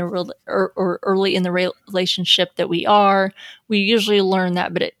in the or early in the relationship that we are. We usually learn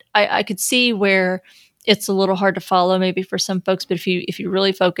that, but I could see where it's a little hard to follow maybe for some folks. But if you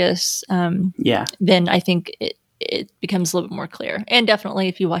really focus, then I think it becomes a little bit more clear. And definitely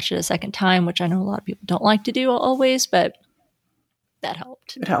if you watch it a second time, which I know a lot of people don't like to do always, but that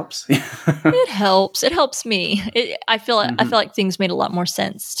helped. It helps. It helps. It helps me. I feel like things made a lot more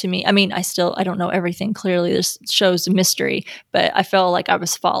sense to me. I mean, I don't know everything clearly. This show's a mystery, but I felt like I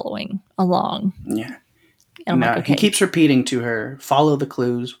was following along. Yeah. And I'm like, okay. He keeps repeating to her, follow the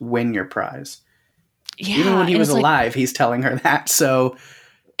clues, win your prize. Yeah. Even when he was alive, he's telling her that. So,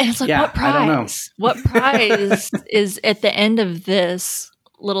 and it's like, what prize? I don't know. What prize is at the end of this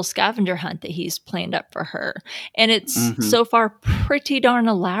little scavenger hunt that he's planned up for her? And it's so far pretty darn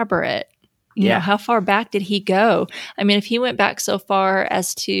elaborate. You know, how far back did he go? I mean, if he went back so far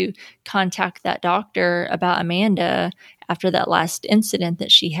as to contact that doctor about Amanda after that last incident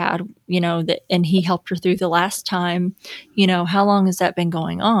that she had, and he helped her through the last time, how long has that been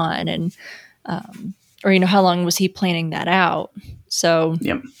going on? And, or how long was he planning that out? So,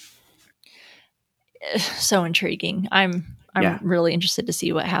 so intriguing. I'm really interested to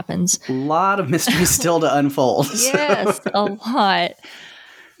see what happens. A lot of mystery still to unfold. Yes, a lot.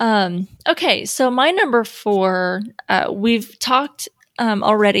 Okay, so my number 4, we've talked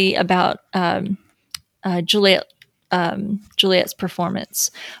already about Juliet's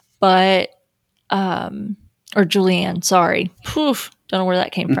performance, but or Julianne, sorry. Poof, don't know where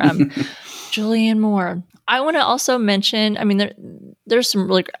that came from. Julianne Moore. I want to also mention, I mean, there's some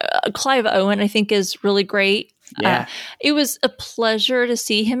really, Clive Owen, I think, is really great. Yeah. It was a pleasure to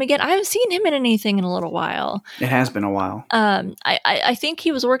see him again. I haven't seen him in anything in a little while. It has been a while. I think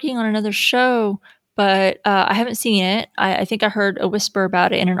he was working on another show, but I haven't seen it. I think I heard a whisper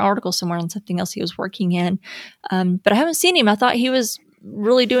about it in an article somewhere on something else he was working in. But I haven't seen him. I thought he was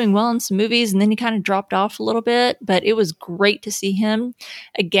really doing well in some movies, and then he kind of dropped off a little bit, but it was great to see him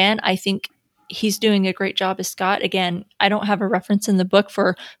again. I think he's doing a great job as Scott. Again, I don't have a reference in the book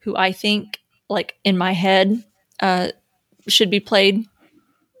for who I think, like, in my head, should be played,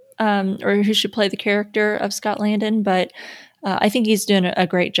 or who should play the character of Scott Landon, but I think he's doing a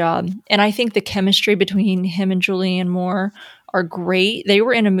great job. And I think the chemistry between him and Julianne Moore are great. They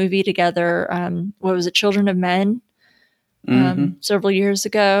were in a movie together. What was it? Children of Men, several years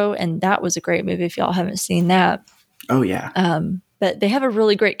ago. And that was a great movie if y'all haven't seen that. Oh yeah. But they have a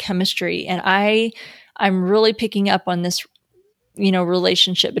really great chemistry, and I'm really picking up on this,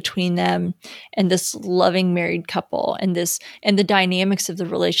 relationship between them and this loving married couple, and the dynamics of the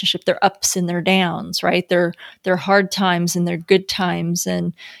relationship, their ups and their downs, right? Their hard times and their good times,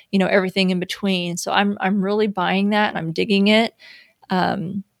 and everything in between. So I'm really buying that, and I'm digging it.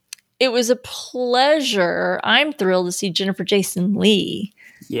 It was a pleasure. I'm thrilled to see Jennifer Jason Leigh.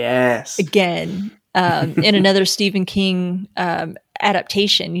 Yes. Again. In another Stephen King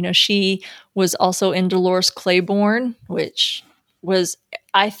adaptation. She was also in Dolores Claiborne, which was,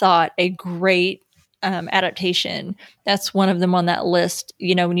 I thought, a great adaptation. That's one of them on that list.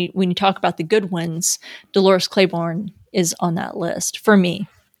 When you talk about the good ones, Dolores Claiborne is on that list for me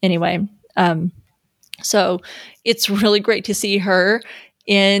anyway. So it's really great to see her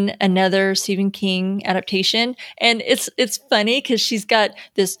in another Stephen King adaptation. And it's funny because she's got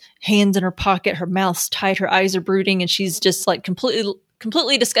this hands in her pocket, her mouth's tight, her eyes are brooding, and she's just like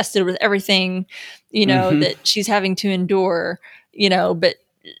completely disgusted with everything, that she's having to endure, but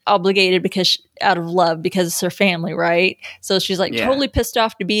obligated because out of love, because it's her family, right? So she's like totally pissed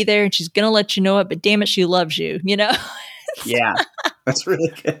off to be there, and she's gonna let you know it, but damn it, she loves you. Yeah, that's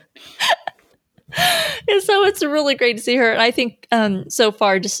really good. And so it's really great to see her. And I think so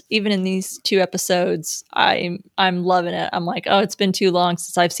far, just even in these 2 episodes, I'm loving it. I'm like, oh, it's been too long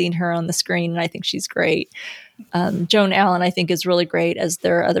since I've seen her on the screen, and I think she's great. Joan Allen, I think, is really great as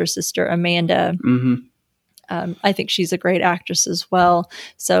their other sister, Amanda. I think she's a great actress as well.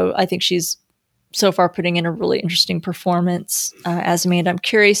 So I think she's so far putting in a really interesting performance as Amanda. I'm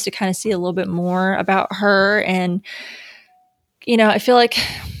curious to kind of see a little bit more about her. And, I feel like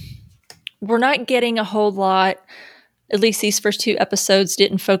we're not getting a whole lot. At least these first 2 episodes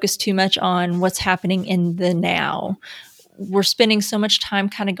didn't focus too much on what's happening in the now. We're spending so much time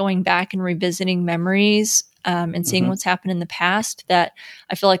kind of going back and revisiting memories and seeing what's happened in the past that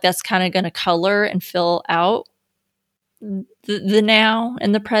I feel like that's kind of going to color and fill out the now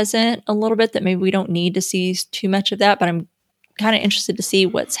and the present a little bit, that maybe we don't need to see too much of that. But I'm kind of interested to see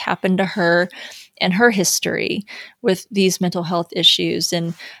what's happened to her and her history with these mental health issues.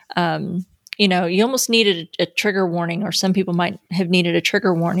 And, you almost needed a trigger warning, or some people might have needed a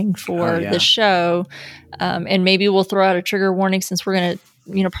trigger warning for the show. And maybe we'll throw out a trigger warning since we're going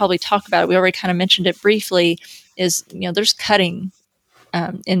to, probably talk about it. We already kind of mentioned it briefly, is, there's cutting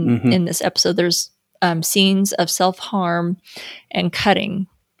in this episode. There's scenes of self-harm and cutting.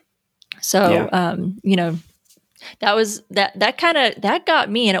 So, that got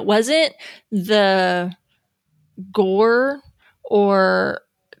me. And it wasn't the gore, or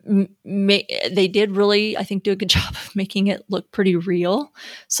they did really, I think, do a good job of making it look pretty real.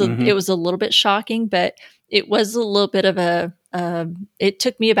 So it was a little bit shocking, but it was a little bit of it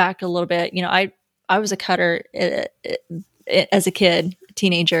took me aback a little bit. I was a cutter as a kid,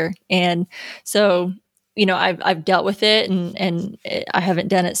 teenager. And so, I've dealt with it, and I haven't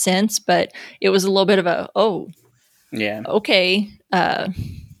done it since, but it was a little bit of okay.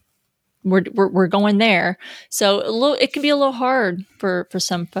 We're going there. So it can be a little hard for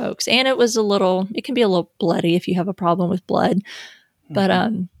some folks. And it can be a little bloody if you have a problem with blood.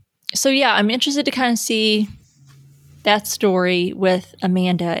 But, so yeah, I'm interested to kind of see that story with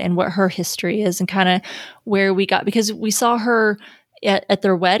Amanda and what her history is, and kind of where we got, because we saw her at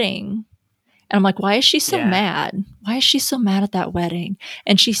their wedding, and I'm like, why is she so mad? Why is she so mad at that wedding?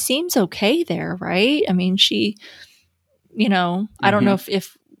 And she seems okay there, right? I mean, she, I don't know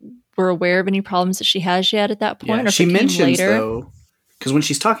if we're aware of any problems that she has yet at that point. Or she mentions later. Though, because when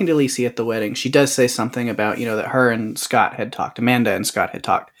she's talking to Lacey at the wedding, she does say something about, that her and Scott had talked, Amanda and Scott had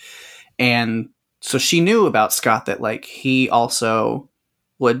talked. And so she knew about Scott, that like he also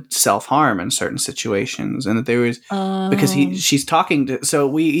would self-harm in certain situations, and that there was, because she's talking to, so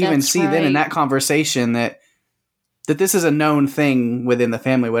we even see then in that conversation that this is a known thing within the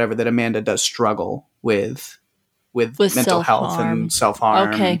family, whatever, that Amanda does struggle with mental health and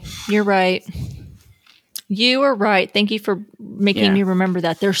self-harm. Okay, you're right. You are right. Thank you for making me remember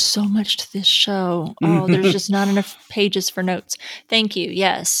that. There's so much to this show. Oh, there's just not enough pages for notes. Thank you.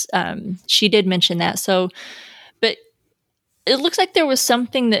 Yes, she did mention that. So, but it looks like there was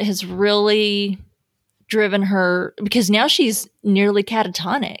something that has really driven her, because now she's nearly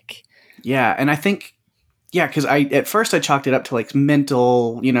catatonic. Yeah, and I think, because at first I chalked it up to like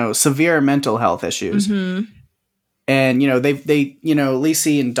mental, severe mental health issues. And, they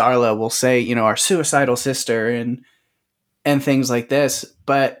Lacey and Darla will say, our suicidal sister and things like this.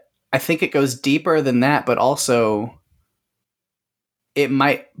 But I think it goes deeper than that, but also it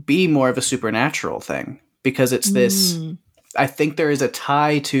might be more of a supernatural thing, because it's this, I think there is a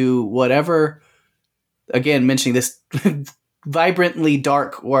tie to whatever, again, mentioning this vibrantly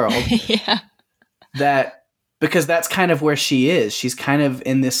dark world. Because that's kind of where she is. She's kind of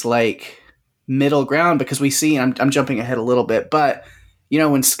in this like middle ground, because we see, I'm jumping ahead a little bit, but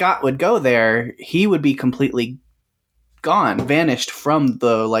when Scott would go there, he would be completely gone, vanished from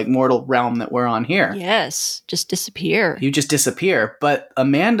the like mortal realm that we're on here. Yes, just disappear. You just disappear. But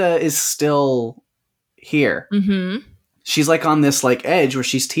Amanda is still here. She's like on this like edge where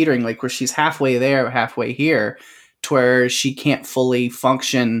she's teetering, like where she's halfway there, halfway here, to where she can't fully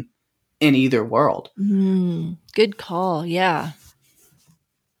function in either world. Good call. Yeah.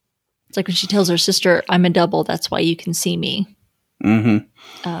 It's like when she tells her sister, I'm a double, that's why you can see me.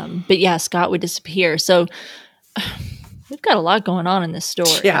 But yeah, Scott would disappear. So we've got a lot going on in this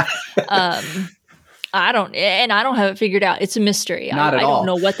story. I don't have it figured out. It's a mystery. Not at I all. don't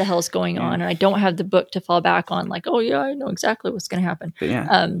know what the hell's going on, and I don't have the book to fall back on. Like, oh yeah, I know exactly what's going to happen.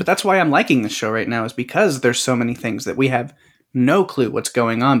 But but that's why I'm liking this show right now, is because there's so many things that we have no clue what's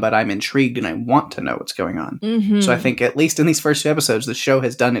going on, but I'm intrigued and I want to know what's going on. Mm-hmm. So I think at least in these first 2 episodes, the show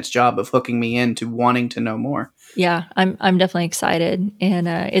has done its job of hooking me into wanting to know more. Yeah, I'm definitely excited, and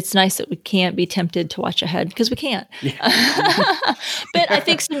it's nice that we can't be tempted to watch ahead because we can't. Yeah. But I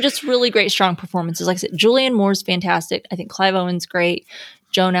think some just really great, strong performances. Like I said, Julianne Moore's fantastic. I think Clive Owen's great.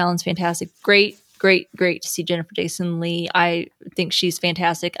 Joan Allen's fantastic. Great to see Jennifer Jason Leigh. I think she's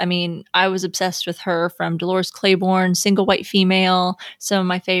fantastic. I mean, I was obsessed with her from Dolores Claiborne, Single White Female, some of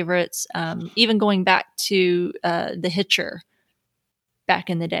my favorites. Even going back to The Hitcher. Back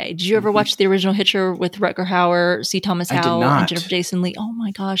in the day. Did you ever watch the original Hitcher with Rutger Hauer, C. Thomas Howell, and Jennifer Jason Leigh? Oh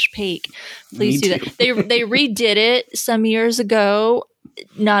my gosh, Paige, please do that. They redid it some years ago.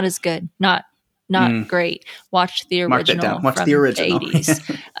 Not as good. Not great. Watch the original. Watch from the original.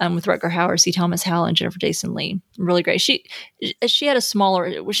 80s with Rutger Hauer, C. Thomas Howell, and Jennifer Jason Leigh. Really great. She had a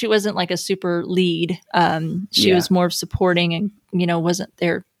smaller. She wasn't like a super lead. She was more supporting, and wasn't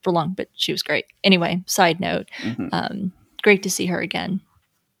there for long, but she was great. Anyway, side note. Mm-hmm. Great to see her again.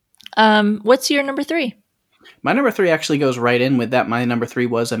 What's your number 3? My number 3 actually goes right in with that. My number 3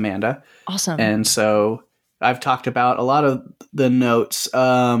 was Amanda. Awesome. And so I've talked about a lot of the notes.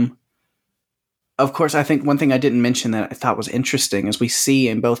 Of course, I think one thing I didn't mention that I thought was interesting is we see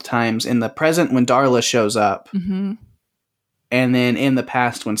in both times, in the present when Darla shows up, mm-hmm. and then in the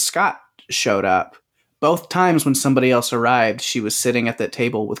past when Scott showed up, both times when somebody else arrived, she was sitting at that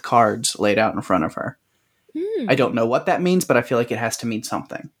table with cards laid out in front of her. I don't know what that means, but I feel like it has to mean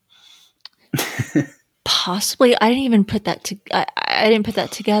something. Possibly. I didn't even put that I didn't put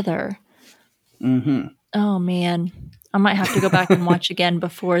that together. Mm-hmm. Oh man, I might have to go back and watch again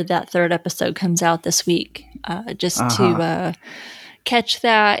before that 3rd episode comes out this week, just to catch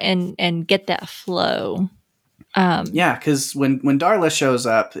that and get that flow. Yeah, because when Darla shows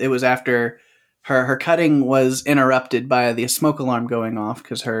up, it was after her cutting was interrupted by the smoke alarm going off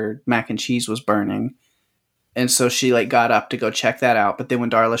because her mac and cheese was burning. And so she got up to go check that out. But then when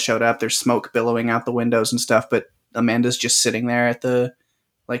Darla showed up, there's smoke billowing out the windows and stuff. But Amanda's just sitting there at the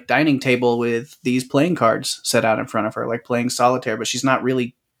dining table with these playing cards set out in front of her, playing solitaire. But she's not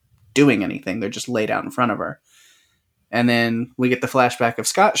really doing anything. They're just laid out in front of her. And then we get the flashback of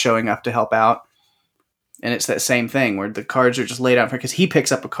Scott showing up to help out. And it's that same thing where the cards are just laid out for her because he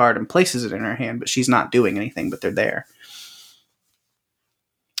picks up a card and places it in her hand, but she's not doing anything, but they're there.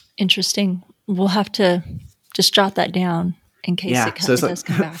 Interesting. We'll have to just jot that down in case it does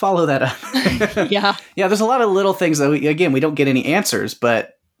come back. Follow that up. Yeah. Yeah, there's a lot of little things that we don't get any answers,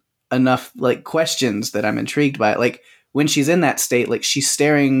 but enough questions that I'm intrigued by it. When she's in that state, she's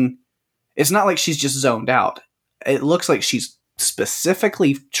staring. It's not like she's just zoned out. It looks like she's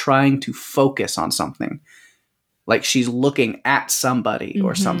specifically trying to focus on something. She's looking at somebody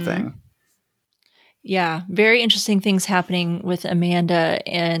or something. Yeah. Very interesting things happening with Amanda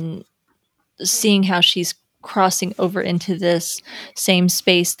and seeing how she's crossing over into this same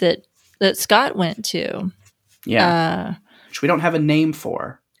space that Scott went to. Yeah. Which we don't have a name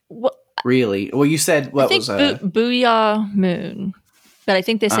for. Really? Well, you said what was Booyah Moon. But I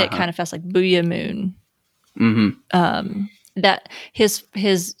think they say it kind of fast, like Booyah Moon. Mm-hmm. That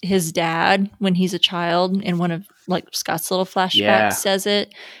his dad, when he's a child, in one of Scott's little flashbacks, says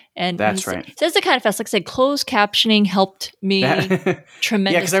it. And that's right. Says it kind of fast. Like I said, closed captioning helped me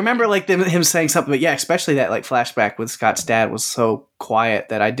tremendously. Yeah, because I remember him saying something, but yeah, especially that flashback with Scott's dad was so quiet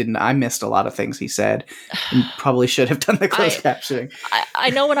that I missed a lot of things he said and probably should have done the closed captioning. I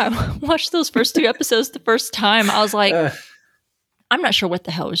know when I watched those first 2 episodes the first time, I was like, I'm not sure what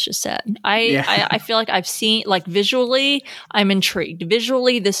the hell was just said. I feel like I've seen, visually, I'm intrigued.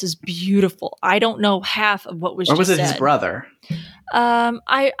 Visually, this is beautiful. I don't know half of what was just said. Or was it his brother? I'm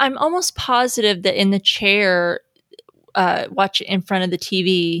almost positive that in the chair, watch in front of the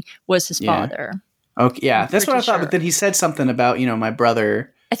TV was his father. Okay, yeah, that's what I thought. But then he said something about my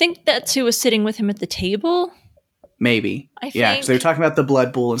brother. I think that's who was sitting with him at the table. Maybe, yeah, because they were talking about the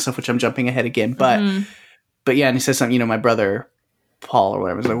blood pool and stuff, which I'm jumping ahead again. But but yeah, and he said something. My brother Paul or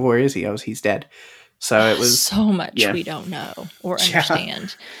whatever. It's where is he? Oh, he's dead. So it was so much we don't know or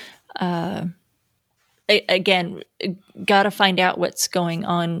understand. Again, got to find out what's going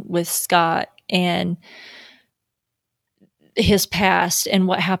on with Scott and his past and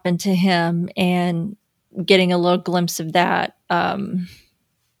what happened to him, and getting a little glimpse of that. I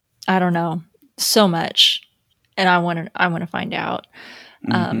don't know, so much, and I want to find out.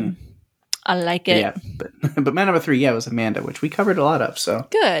 I like it. Yeah, but my number 3, was Amanda, which we covered a lot of. So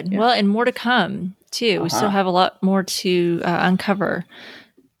Good. Yeah. Well, and more to come too. We still have a lot more to uncover.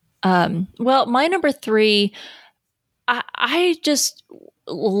 Well, my number 3, I just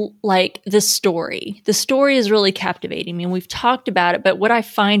like the story. The story is really captivating me, and we've talked about it. But what I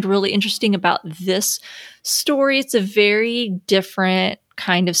find really interesting about this story, it's a very different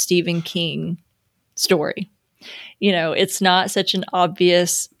kind of Stephen King story. It's not such an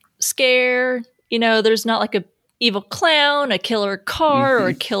obvious scare. There's not like a evil clown, a killer car, or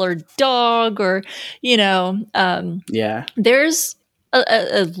a killer dog, or there's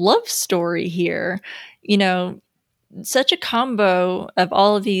a love story here. Such a combo of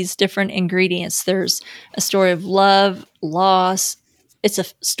all of these different ingredients. There's a story of love, loss. It's a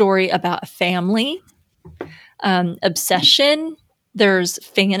story about a family, obsession. There's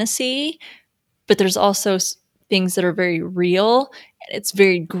fantasy, but there's also things that are very real. And it's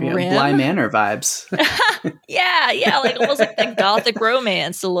very grim. Bly Manor vibes. yeah, like almost like that gothic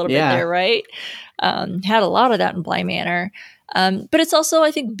romance a little bit there, right? Had a lot of that in Bly Manor. But it's also,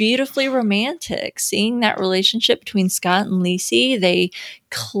 I think, beautifully romantic. Seeing that relationship between Scott and Lisey, they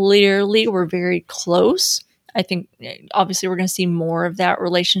clearly were very close. I think, obviously, we're going to see more of that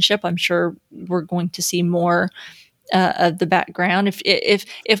relationship. I'm sure we're going to see more of the background.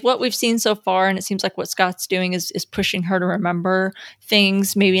 If what we've seen so far, and it seems like what Scott's doing is pushing her to remember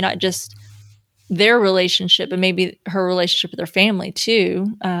things, maybe not just their relationship, but maybe her relationship with her family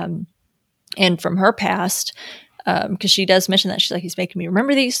too, and from her past. Because she does mention that. She's like, he's making me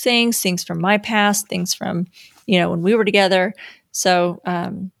remember these things from my past, things from, when we were together. So,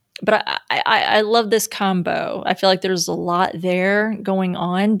 but I love this combo. I feel like there's a lot there going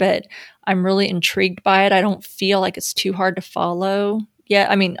on, but I'm really intrigued by it. I don't feel like it's too hard to follow. Yeah,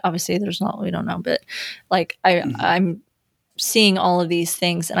 I mean, obviously we don't know, but like I'm seeing all of these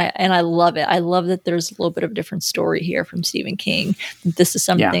things, and I love it. I love that there's a little bit of a different story here from Stephen King. This is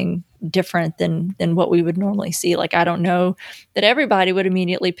something different than what we would normally see. Like, I don't know that everybody would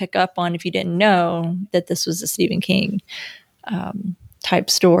immediately pick up on if you didn't know that this was a Stephen King type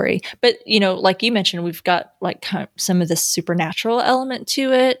story. But like you mentioned, we've got like kind of some of this supernatural element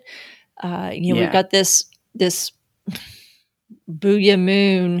to it. We've got this Booyah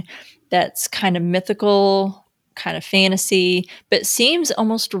Moon that's kind of mythical, kind of fantasy, but seems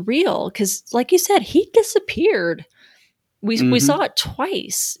almost real because, like you said, he disappeared. We saw it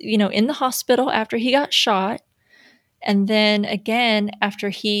twice, in the hospital after he got shot, and then again after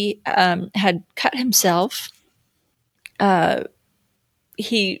he had cut himself. There's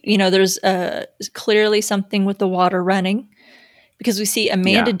clearly something with the water running because we see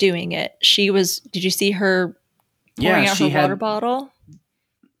Amanda doing it. Did you see her pouring out her water bottle?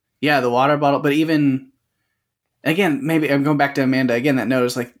 Yeah, the water bottle. But even, again, maybe I'm going back to Amanda again, that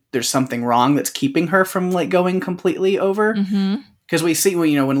knows like there's something wrong that's keeping her from like going completely over. Because we see, when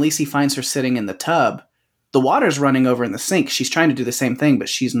Lisey finds her sitting in the tub, the water's running over in the sink. She's trying to do the same thing, but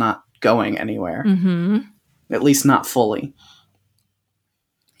she's not going anywhere. At least not fully.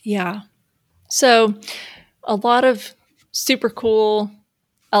 Yeah. So a lot of super cool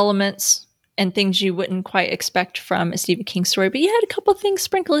elements and things you wouldn't quite expect from a Stephen King story, but you had a couple things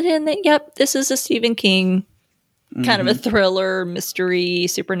sprinkled in that, yep, this is a Stephen King kind of a thriller, mystery,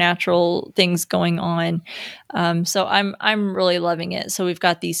 supernatural things going on. So I'm really loving it. So we've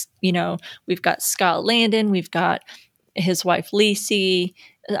got these, we've got Scott Landon, we've got his wife Lisey.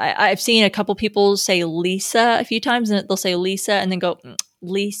 I've seen a couple people say Lisa a few times, and they'll say Lisa and then go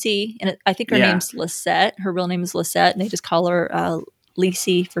Lisey, and I think her name's Lisette. Her real name is Lisette, and they just call her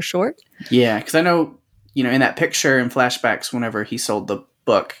Lisey for short. Yeah, because I know, in that picture in flashbacks, whenever he sold the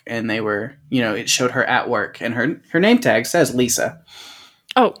book, and they were, it showed her at work, and her name tag says Lisa.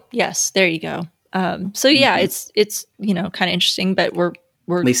 Oh yes, there you go. So yeah, it's kind of interesting, but we're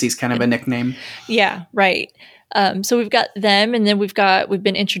Lisey's kind of a nickname. Yeah, right. So we've got them, and then we've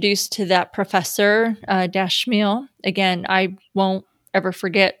been introduced to that professor, Dashmiel. Again, I won't ever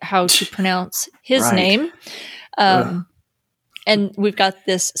forget how to pronounce his name. And we've got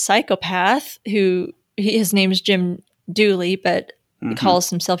this psychopath his name is Jim Dooley, but he calls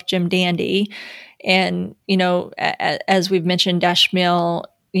himself Jim Dandy. And, as we've mentioned, Dashmiel,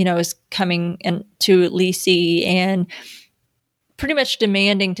 is coming to Lisey and pretty much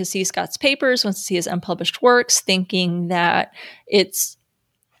demanding to see Scott's papers, wants to see his unpublished works, thinking that it's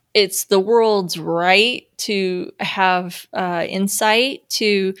the world's right to have insight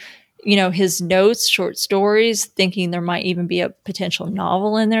to, his notes, short stories, thinking there might even be a potential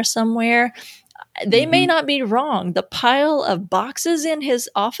novel in there somewhere. They may not be wrong. The pile of boxes in his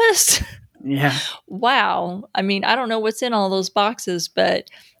office Yeah. Wow. I mean, I don't know what's in all those boxes, but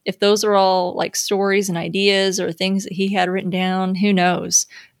if those are all like stories and ideas or things that he had written down, who knows?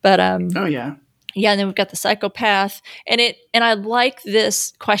 But Oh yeah. yeah, and then we've got the psychopath, and I like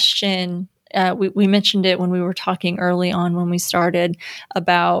this question. We mentioned it when we were talking early on when we started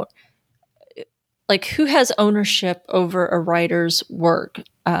about like who has ownership over a writer's work.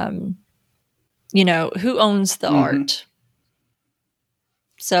 Who owns the art?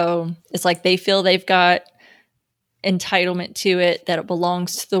 So it's like they feel they've got entitlement to it, that it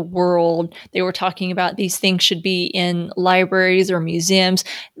belongs to the world. They were talking about these things should be in libraries or museums.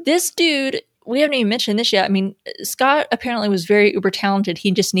 This dude, we haven't even mentioned this yet. I mean, Scott apparently was very uber talented.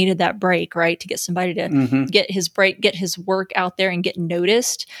 He just needed that break, right? To get somebody to get his break, get his work out there and get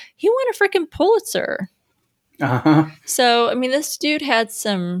noticed. He won a freaking Pulitzer. So, I mean, this dude had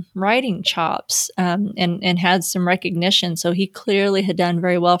some writing chops and had some recognition. So he clearly had done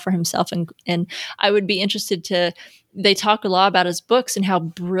very well for himself. And I would be interested they talk a lot about his books and how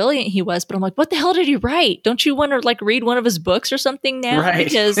brilliant he was. But I'm like, what the hell did he write? Don't you want to like read one of his books or something now? Right.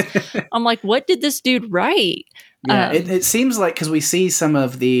 Because I'm like, what did this dude write? Yeah, it seems like, because we see some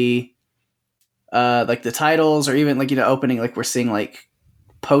of the like the titles, or even like, opening, like we're seeing like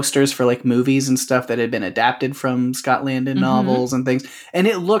posters for like movies and stuff that had been adapted from Scott Landon novels and things, and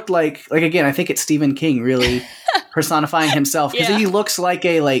it looked like again, I think it's Stephen King really personifying himself, because he looks like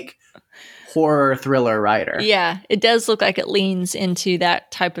a like horror thriller writer. Yeah, it does look like it leans into that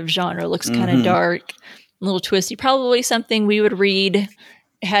type of genre. It looks kind of dark, a little twisty, probably something we would read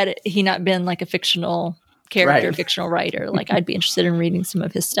had he not been like a fictional character, fictional writer. Like I'd be interested in reading some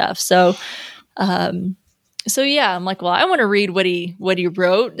of his stuff. So yeah, I'm like, well, I want to read what he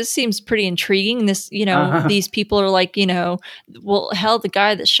wrote. This seems pretty intriguing. This, these people are like, well, hell, the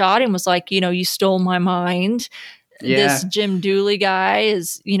guy that shot him was like, you stole my mind. Yeah. This Jim Dooley guy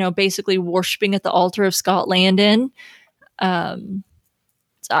is, basically worshiping at the altar of Scott Landon. So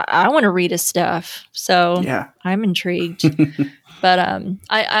I want to read his stuff. So yeah, I'm intrigued. But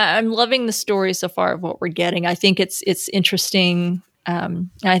I'm loving the story so far of what we're getting. I think it's interesting. And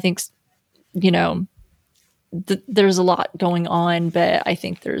I think, there's a lot going on, but I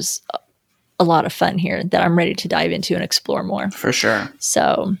think there's a lot of fun here that I'm ready to dive into and explore more. For sure.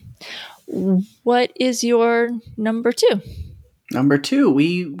 So what is your number 2? Number 2,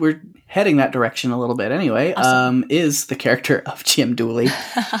 we were heading that direction a little bit anyway, awesome. Is the character of Jim Dooley.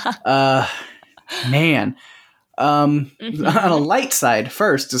 Man. On a light side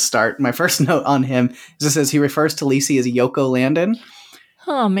first to start, my first note on him is it says he refers to Lisey as Yoko Landon.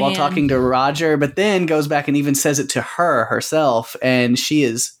 Oh, man. While talking to Roger, but then goes back and even says it to herself, and she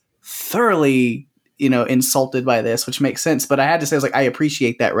is thoroughly, insulted by this, which makes sense. But I had to say, I was like, I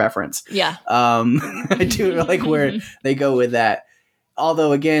appreciate that reference. Yeah. I do like where they go with that.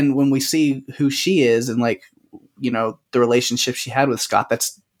 Although, again, when we see who she is and like, the relationship she had with Scott,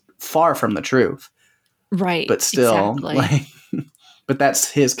 that's far from the truth. Right. But still, exactly. like, but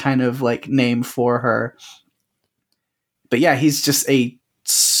that's his kind of like name for her. But yeah, he's just a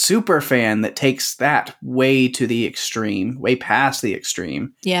super fan that takes that way to the extreme, way past the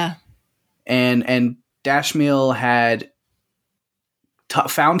extreme. Yeah. And Dashmiel had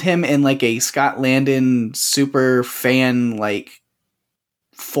found him in like a Scott Landon super fan like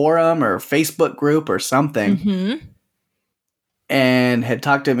forum or Facebook group or something, and had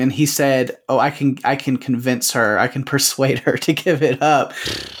talked to him, and he said, "Oh, I can convince her, I can persuade her to give it up."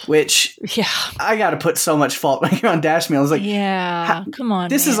 Which, yeah, I got to put so much fault on Dashmiel. I was like, yeah, come on,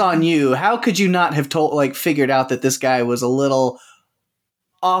 this is on you. How could you not have figured out that this guy was a little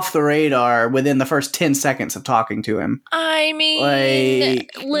off the radar within the first 10 seconds of talking to him? I mean,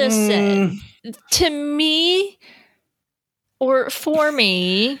 listen, to me, or for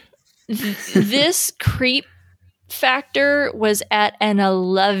me, this creep factor was at an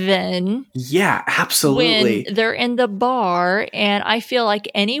 11. Yeah, absolutely. When they're in the bar, and I feel like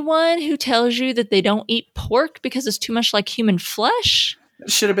anyone who tells you that they don't eat pork because it's too much like human flesh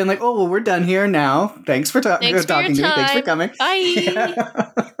should have been like, oh, well, we're done here now. Thanks for talking to me. Thanks for coming. Bye. Yeah.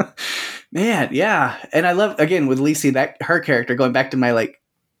 Man, yeah. And I love, again, with Lisey, that her character, going back to my like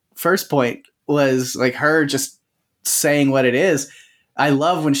first point, was like her just saying what it is. I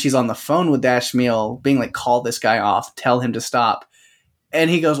love when she's on the phone with Dashmiel being like, call this guy off, tell him to stop. And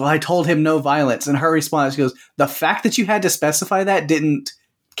he goes, well, I told him no violence. And her response goes, the fact that you had to specify that didn't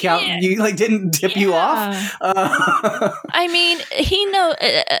count, didn't tip you off. I mean,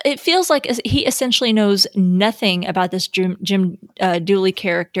 it feels like he essentially knows nothing about this Jim Dooley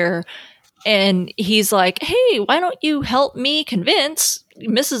character. And he's like, hey, why don't you help me convince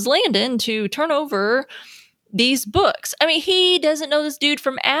Mrs. Landon to turn over these books. I mean, he doesn't know this dude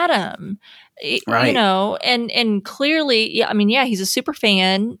from Adam, Right. you know, and clearly, yeah, I mean, yeah, he's a super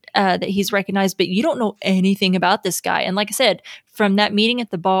fan that he's recognized, but you don't know anything about this guy. And like I said, from that meeting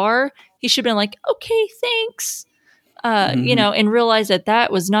at the bar, he should have been like, okay, thanks. You know, and realize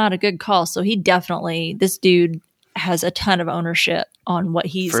that was not a good call. So he definitely, this dude has a ton of ownership on what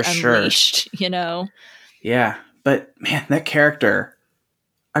he's For sure. unleashed, you know? Yeah. But man, that character,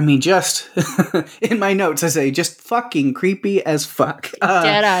 I mean, just in my notes, I say just fucking creepy as fuck.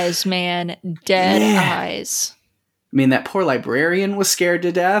 Dead eyes, man. Dead yeah. eyes. I mean, that poor librarian was scared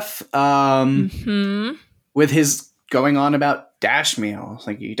to death. With his going on about dash meals,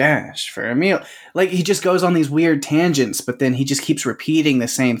 like you dash for a meal. Like he just goes on these weird tangents, but then he just keeps repeating the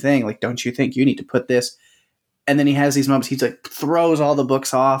same thing. Like, don't you think you need to put this? And then he has these moments. He's like throws all the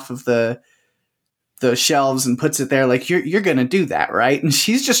books off of the shelves and puts it there. Like you're gonna do that, right? And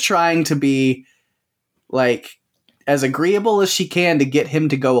she's just trying to be like as agreeable as she can to get him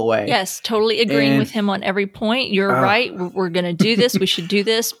to go away. Yes, totally agreeing with him on every point. You're right. We're going to do this. We should do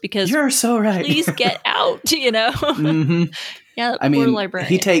this because you're so right. Please get out, you know? Yeah, I mean, librarian.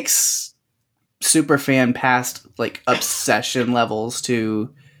 he takes superfan past like obsession levels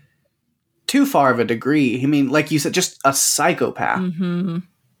to too far of a degree. I mean, like you said, just a psychopath.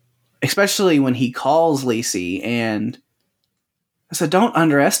 Especially when he calls Lacey, and I said, don't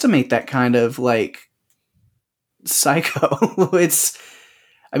underestimate that kind of like psycho.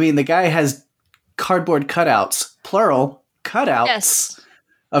 I mean, the guy has cardboard cutouts, plural cutouts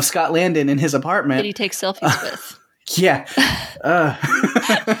of Scott Landon in his apartment that he takes selfies with. Yeah.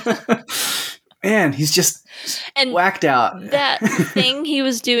 Man, he's just whacked out. That thing he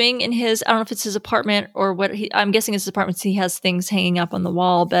was doing in his, I don't know if it's his apartment or what, I'm guessing it's his apartment. So he has things hanging up on the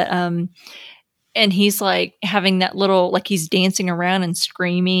wall, but, and he's like having that little, like he's dancing around and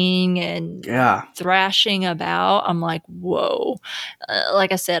screaming and thrashing about. I'm like, whoa.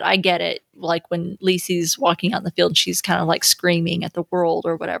 Like I said, I get it. Like when Lacey's walking out in the field, she's kind of like screaming at the world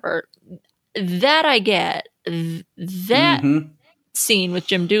or whatever. That I get. That scene with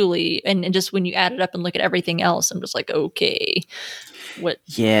Jim Dooley, and just when you add it up and look at everything else, I'm just like, okay. What,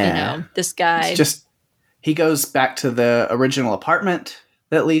 you know, this guy. It's just, he goes back to the original apartment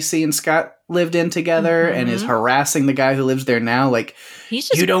that Lacey and Scott lived in together and is harassing the guy who lives there now. Like,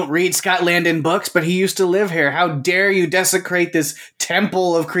 you don't read Scott Landon books, but he used to live here. How dare you desecrate this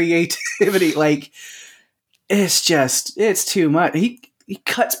temple of creativity? Like, it's just, it's too much. He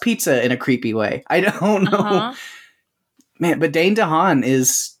cuts pizza in a creepy way. I don't know. Man, but Dane DeHaan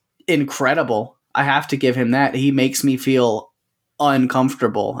is incredible. I have to give him that. He makes me feel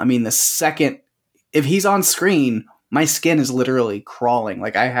uncomfortable. I mean, the second, if he's on screen, my skin is literally crawling.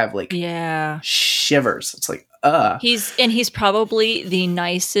 Like I have like shivers. It's like, He's probably the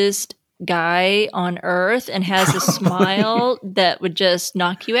nicest guy on earth and has a smile that would just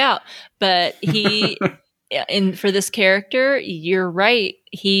knock you out. But for this character, you're right.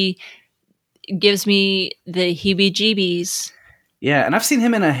 He gives me the heebie-jeebies. Yeah, and I've seen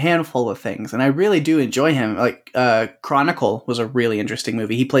him in a handful of things, and I really do enjoy him. Like, Chronicle was a really interesting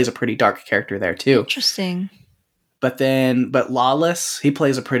movie. He plays a pretty dark character there, too. Interesting. But Lawless, he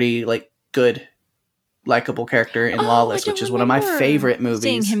plays a pretty, like, good, likable character in Lawless, which is one of my favorite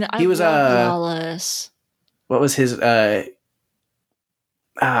movies. He was Lawless. What was his,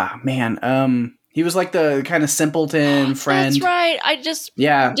 he was like the kind of simpleton friend. That's right.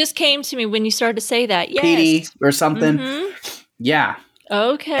 Just came to me when you started to say that. Yes. Petey or something. Yeah.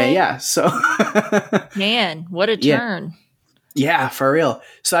 Okay. Yeah. So, man, what a turn. Yeah, for real.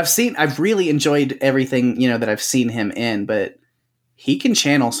 So I've really enjoyed everything, that I've seen him in, but he can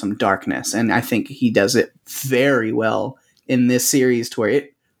channel some darkness, and I think he does it very well in this series to where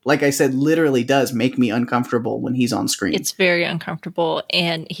it, like I said, literally does make me uncomfortable when he's on screen. It's very uncomfortable,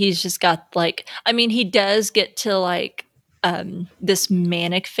 and he's just got he does get to this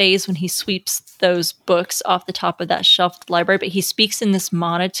manic phase when he sweeps those books off the top of that shelf at the library, but he speaks in this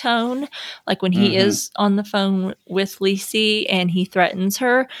monotone, like when he is on the phone with Lacey and he threatens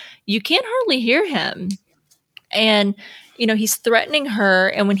her, you can't hardly hear him. And, he's threatening her.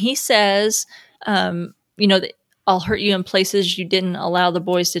 And when he says, I'll hurt you in places you didn't allow the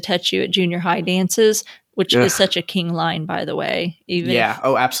boys to touch you at junior high dances, which is such a King line, by the way.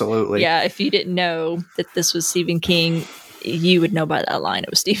 Absolutely. Yeah, if you didn't know that this was Stephen King, you would know by that line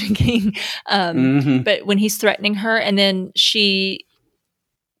it was Stephen King. But when he's threatening her, and then she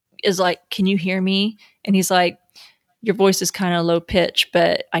is like, "Can you hear me?" And he's like, "Your voice is kind of low pitch,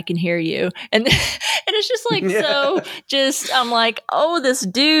 but I can hear you." And it's just like, I'm like, oh, this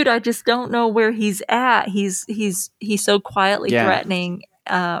dude, I just don't know where he's at. He's so quietly threatening.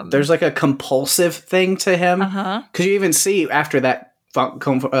 There's like a compulsive thing to him. Uh-huh. Because you even see after that phone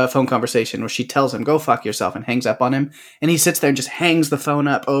conversation where she tells him, go fuck yourself, and hangs up on him. And he sits there and just hangs the phone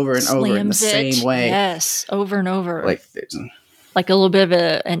up over and over in the same way. Yes, over and over. Like a little bit of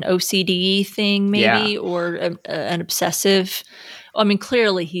an OCD thing, maybe, or an obsessive. I mean,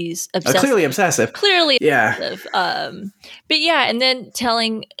 clearly he's obsessive. Clearly obsessive. Clearly yeah. obsessive. But yeah, and then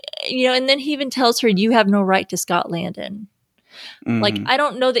telling, and then he even tells her, you have no right to Scott Landon. Mm-hmm. Like, I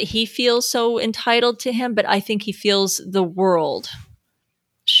don't know that he feels so entitled to him, but I think he feels the world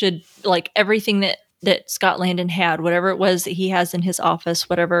should, like, everything that Scott Landon had, whatever it was that he has in his office,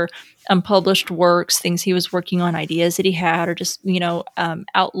 whatever unpublished works, things he was working on, ideas that he had, or just,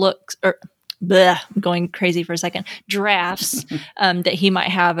 outlooks, or I'm going crazy for a second, drafts that he might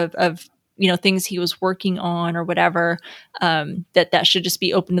have of things he was working on or whatever, that should just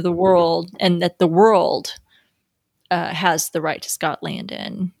be open to the world, and that the world has the right to Scott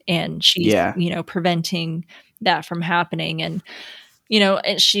Landon, and she's, preventing that from happening. And,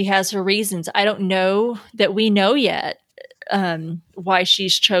 and she has her reasons. I don't know that we know yet why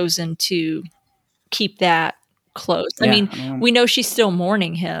she's chosen to keep that close. I mean, we know she's still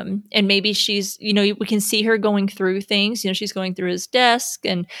mourning him, and maybe she's, we can see her going through things. She's going through his desk,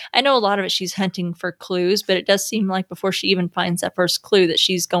 and I know a lot of it she's hunting for clues, but it does seem like before she even finds that first clue that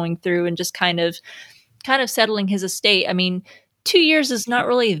she's going through and just kind of settling his estate. I mean, 2 years is not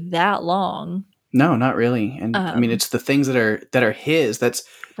really that long. No, not really. And I mean, it's the things that are his. That's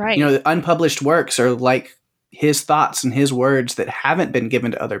right. The unpublished works are like his thoughts and his words that haven't been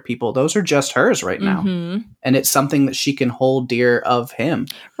given to other people. Those are just hers right now. Mm-hmm. And it's something that she can hold dear of him.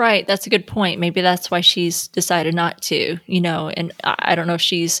 Right. That's a good point. Maybe that's why she's decided not to, and I don't know if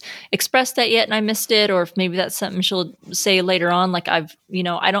she's expressed that yet and I missed it, or if maybe that's something she'll say later on. Like I'm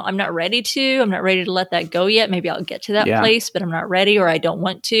not ready to let that go yet. Maybe I'll get to that place, but I'm not ready, or I don't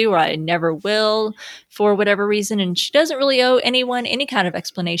want to, or I never will for whatever reason. And she doesn't really owe anyone any kind of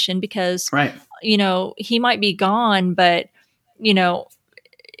explanation because, right. He might be gone, but,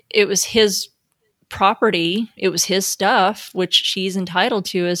 it was his property. It was his stuff, which she's entitled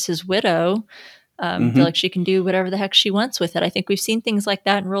to as his widow. I feel like she can do whatever the heck she wants with it. I think we've seen things like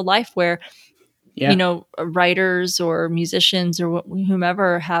that in real life where, writers or musicians or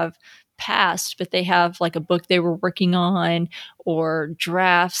whomever have passed, but they have like a book they were working on or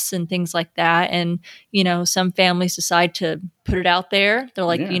drafts and things like that. And, some families decide to put it out there. They're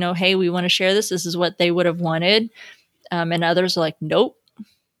like, hey, we want to share this. This is what they would have wanted. And others are like, nope.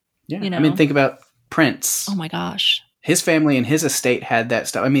 Yeah. I mean, think about Prince. Oh my gosh. His family and his estate had that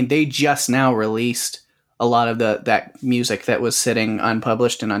stuff. I mean, they just now released a lot of that music that was sitting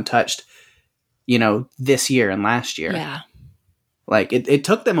unpublished and untouched, this year and last year. Yeah. Like it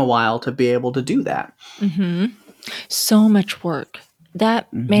took them a while to be able to do that. Mm-hmm. So much work.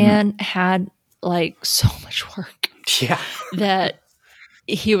 That man had like so much work. Yeah. That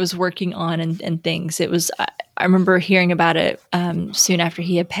he was working on and things. It was, I remember hearing about it soon after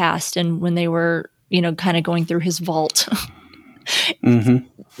he had passed, and when they were, kind of going through his vault. The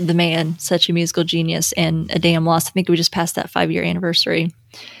man, such a musical genius and a damn loss. I think we just passed that 5-year anniversary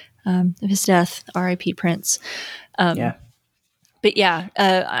of his death. R.I.P. Prince. But yeah,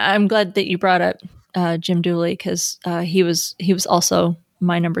 I'm glad that you brought up Jim Dooley, because he was also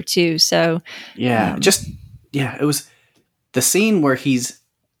my number 2. So it was the scene where he's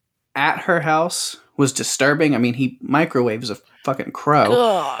at her house was disturbing. I mean, he microwaves a fucking crow.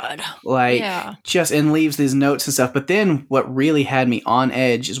 God. Just and leaves these notes and stuff. But then what really had me on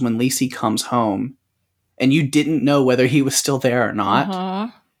edge is when Lisey comes home and you didn't know whether he was still there or not. Uh-huh.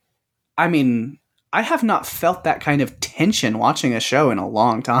 I mean, I have not felt that kind of tension watching a show in a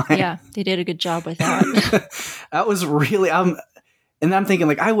long time. Yeah, they did a good job with that. That was really, and I'm thinking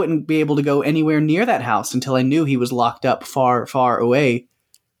like, I wouldn't be able to go anywhere near that house until I knew he was locked up far, far away.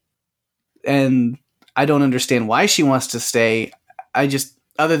 And I don't understand why she wants to stay. I just,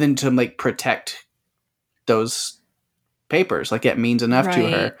 other than to like protect those papers, like it means enough to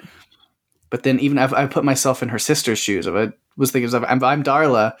her. But then even I put myself in her sister's shoes. I was thinking, I'm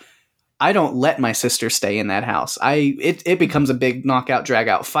Darla. I don't let my sister stay in that house. It becomes a big knockout, drag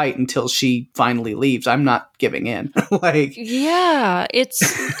out fight until she finally leaves. I'm not giving in. I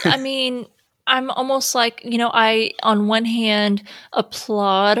mean, I'm almost like, I, on one hand,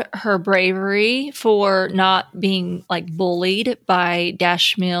 applaud her bravery for not being like bullied by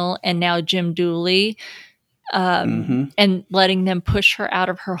Dash Mill and now Jim Dooley, and letting them push her out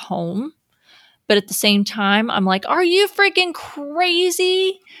of her home. But at the same time, I'm like, are you freaking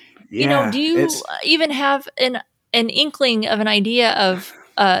crazy? Do you even have an inkling of an idea of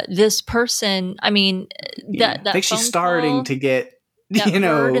this person? I mean, I think she's starting to get that you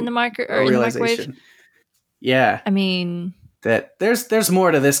know, bird in the microwave. Yeah. I mean, that there's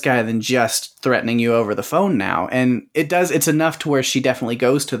more to this guy than just threatening you over the phone now. And it's enough to where she definitely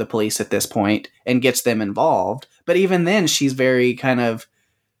goes to the police at this point and gets them involved. But even then, she's very kind of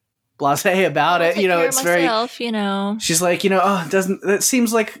blasé about it. Take care of myself, she's like, that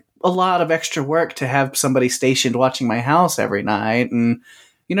seems like a lot of extra work to have somebody stationed watching my house every night. And,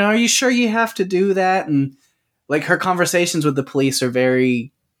 are you sure you have to do that? And like her conversations with the police are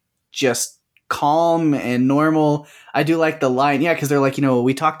very just calm and normal. I do like the line, because they're like,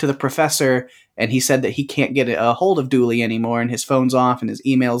 we talked to the professor and he said that he can't get a hold of Dooley anymore and his phone's off and his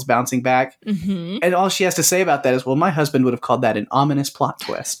email's bouncing back. Mm-hmm. And all she has to say about that is, well, my husband would have called that an ominous plot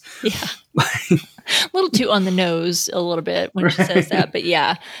twist. Yeah. A little too on the nose a little bit when she says that, but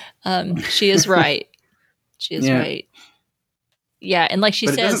yeah, she is right. She is right. Yeah, and like she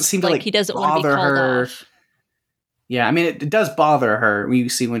says, it doesn't seem like he doesn't want to be called off. Yeah, I mean, it does bother her. You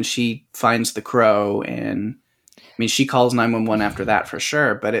see when she finds the crow, and I mean, she calls 911 after that for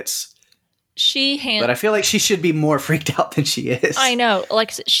sure. But but I feel like she should be more freaked out than she is. I know,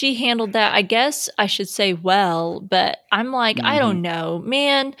 like she handled that. I guess I should say well, but I'm like, I don't know,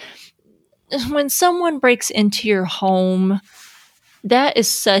 man. When someone breaks into your home, that is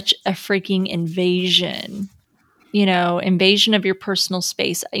such a freaking invasion. Invasion of your personal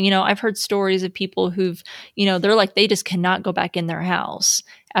space. I've heard stories of people who've, they're like, they just cannot go back in their house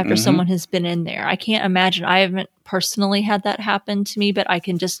after someone has been in there. I can't imagine. I haven't personally had that happen to me, but I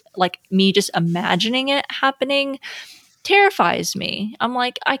can just imagining it happening terrifies me. I'm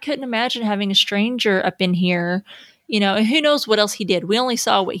like, I couldn't imagine having a stranger up in here, and who knows what else he did. We only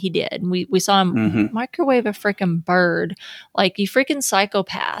saw what he did. We saw him microwave a freaking bird, like you freaking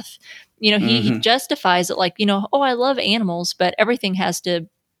psychopath. He justifies it like, I love animals, but everything gets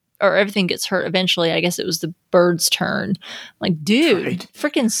hurt eventually. I guess it was the bird's turn. Like, dude,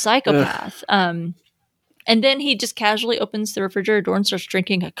 freaking psychopath. And then he just casually opens the refrigerator door and starts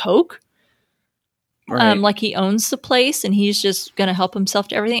drinking a Coke. Right. Like he owns the place and he's just going to help himself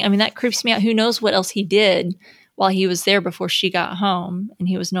to everything. I mean, that creeps me out. Who knows what else he did while he was there before she got home and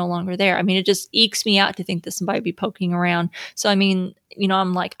he was no longer there. I mean, it just ekes me out to think that somebody be poking around. So, I mean,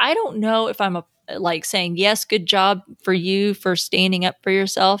 I'm like, I don't know if I'm saying, yes, good job for you for standing up for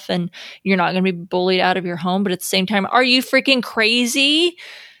yourself and you're not going to be bullied out of your home. But at the same time, are you freaking crazy?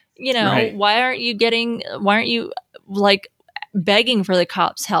 Right. Why aren't you like begging for the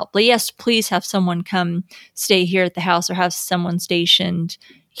cops' help? Like, yes, please have someone come stay here at the house or have someone stationed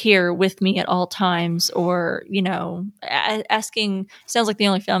here with me at all times, or asking. Sounds like the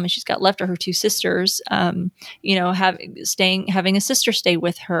only family she's got left are her two sisters. Having a sister stay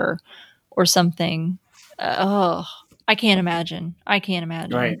with her or something. I can't imagine.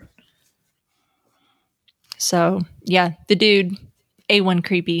 Right. So yeah, the dude, A1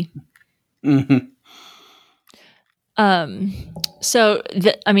 creepy. Mm-hmm. So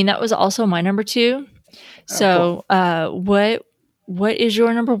that was also my number 2. So cool. What is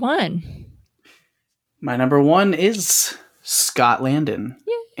your number 1? My number 1 is Scott Landon.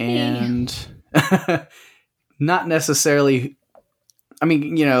 Yay. And not necessarily, I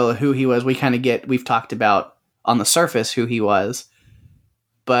mean, who he was. We've talked about on the surface who he was,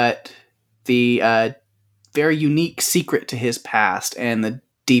 but the very unique secret to his past and the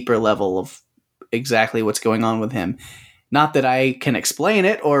deeper level of exactly what's going on with him. Not that I can explain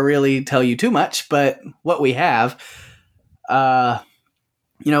it or really tell you too much, but what we have,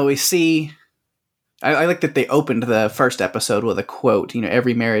 we see, I like that they opened the first episode with a quote,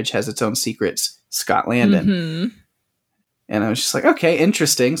 every marriage has its own secrets, Scott Landon. Mm-hmm. And I was just like, okay,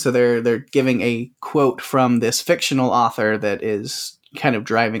 interesting. So they're giving a quote from this fictional author that is kind of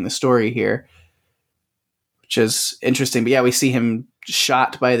driving the story here, which is interesting. But yeah, we see him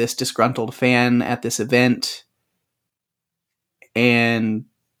shot by this disgruntled fan at this event. And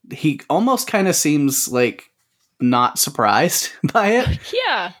he almost kind of seems like not surprised by it.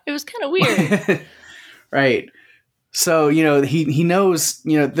 Yeah, it was kind of weird. Right. So, he knows,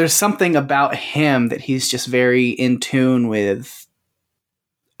 there's something about him that he's just very in tune with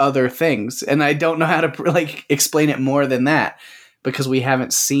other things. And I don't know how to explain it more than that because we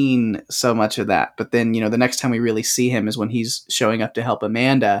haven't seen so much of that. But then, the next time we really see him is when he's showing up to help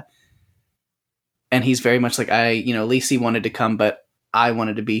Amanda. And he's very much like, Lacey wanted to come, but I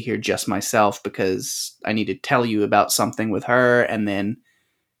wanted to be here just myself because I need to tell you about something with her. And then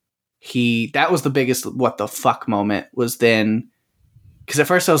that was the biggest what the fuck moment was then. Because at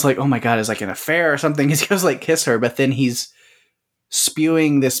first I was like, oh my God, it's like an affair or something. He goes kiss her, but then he's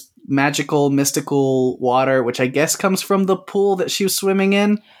spewing this magical, mystical water, which I guess comes from the pool that she was swimming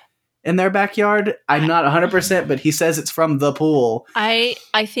in. in their backyard. I'm not 100%, but he says it's from the pool. I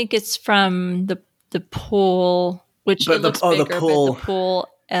think it's from the pool, which But it looks bigger, but the pool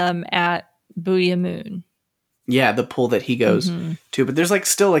at Booyah Moon. Yeah, the pool that he goes to. But there's like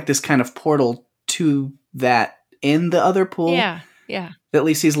still like this kind of portal to that in the other pool. Yeah. That at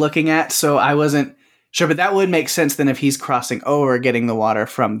least he's looking at. So I wasn't sure, but that would make sense then if he's crossing over, getting the water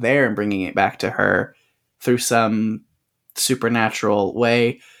from there and bringing it back to her through some supernatural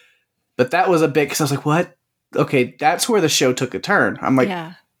way. But that was a bit, because I was like, what? Okay, that's where the show took a turn. I'm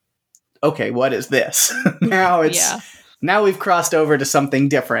like, okay, what is this? Now now we've crossed over to something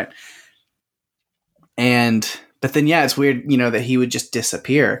different. But then, it's weird, that he would just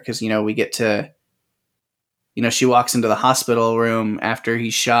disappear because, we get to, she walks into the hospital room after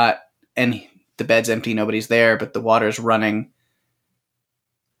he's shot and the bed's empty, nobody's there, but the water's running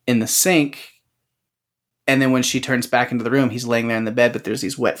in the sink. And then when she turns back into the room, he's laying there in the bed, but there's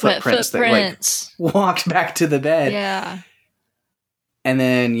these wet footprints that like walked back to the bed. Yeah. And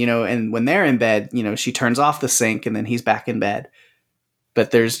then, and when they're in bed, she turns off the sink and then he's back in bed.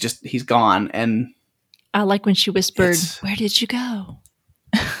 But he's gone. And I like when she whispered, "Where did you go?"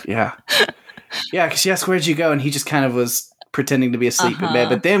 Yeah. Yeah, because she asked, "Where'd you go?" And he just kind of was pretending to be asleep in bed.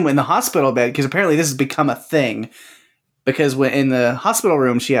 But then when the hospital bed, because apparently this has become a thing, because when in the hospital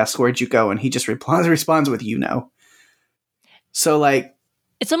room, she asks, "Where'd you go?" And he just responds with, So, like,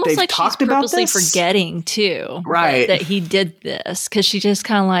 it's almost like she's purposely forgetting, too. Right. That he did this, because she just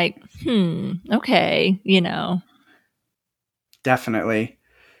kind of like, okay, Definitely.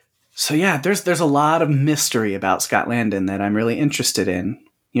 So, yeah, there's a lot of mystery about Scott Landon that I'm really interested in.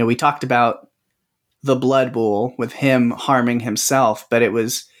 We talked about the blood bowl with him harming himself, but it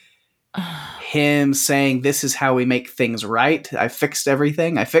was him saying, "This is how we make things right. I fixed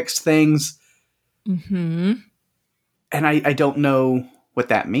everything. I fixed things." Mm-hmm. And I don't know what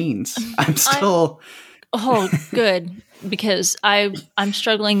that means. I'm still... good. Because I'm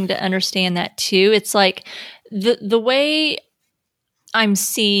struggling to understand that too. It's like the way I'm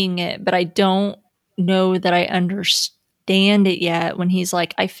seeing it, but I don't know that I understand it yet. When he's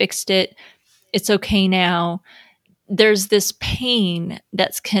like, "I fixed it. It's okay now." There's this pain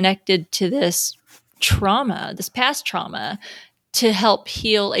that's connected to this trauma, this past trauma, to help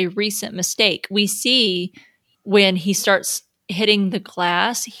heal a recent mistake. We see when he starts hitting the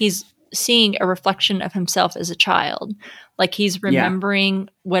glass, he's seeing a reflection of himself as a child. Like he's remembering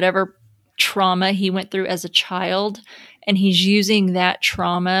whatever trauma he went through as a child, and he's using that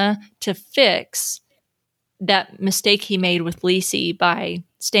trauma to fix that mistake he made with Lisey by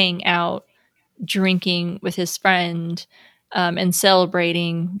staying out, drinking with his friend, and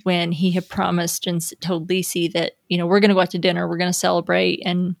celebrating when he had promised and told Lisey that, we're going to go out to dinner, we're going to celebrate.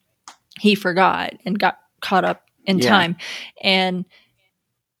 And he forgot and got caught up in time. And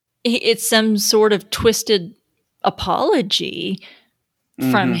it's some sort of twisted apology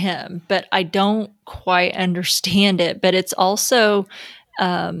from him, but I don't quite understand it. But it's also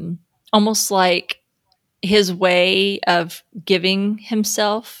almost like his way of giving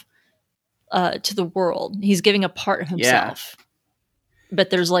himself to the world. He's giving a part of himself.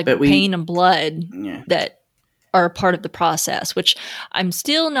 But there's like pain and blood that are a part of the process, which I'm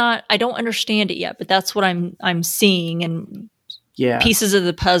still not, I don't understand it yet, but that's what I'm seeing, and pieces of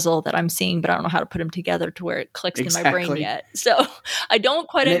the puzzle that I'm seeing, but I don't know how to put them together to where it clicks in my brain yet. So I don't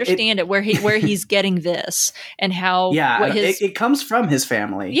quite understand it where he's getting this and how. It comes from his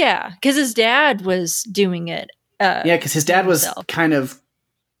family. Yeah, because his dad was doing it. Because his dad was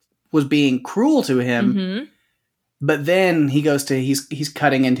was being cruel to him. Mm-hmm. But then he goes to, he's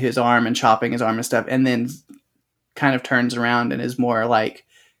cutting into his arm and chopping his arm and stuff, and then kind of turns around and is more like,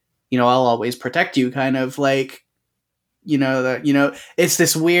 I'll always protect you, kind of like, it's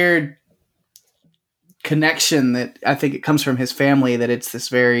this weird connection that I think it comes from his family, that it's this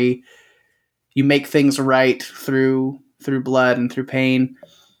very, you make things right through blood and through pain.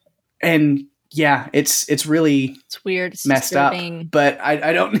 And it's really, it's weird. It's messed disturbing. Up, but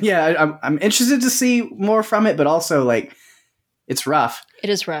I don't, I'm interested to see more from it, but also like, it's rough. It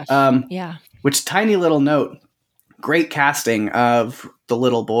is rough. Which, tiny little note, great casting of the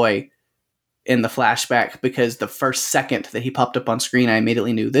little boy in the flashback, because the first second that he popped up on screen, I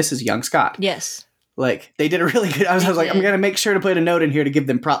immediately knew this is young Scott. Yes. Like, they did a really good, I was like, I'm going to make sure to put a note in here to give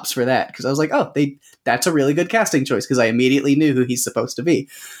them props for that. Because I was like, that's a really good casting choice, because I immediately knew who he's supposed to be.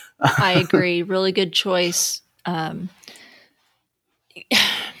 I agree. Really good choice. Like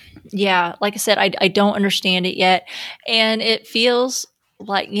I said, I don't understand it yet. And it feels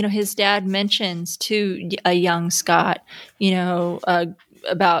like, his dad mentions to a young Scott,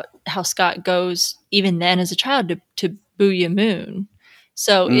 about how Scott goes even then as a child to Booyah Moon.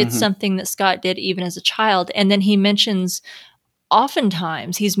 So it's something that Scott did even as a child. And then he mentions,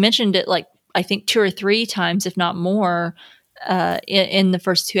 oftentimes, he's mentioned it like, I think 2 or 3 times, if not more, in the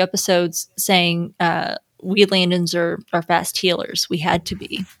first 2 episodes, saying, we Landons are fast healers. We had to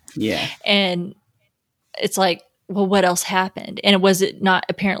be. Yeah. And it's like, well, what else happened? And was it not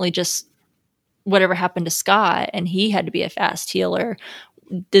apparently just whatever happened to Scott and he had to be a fast healer?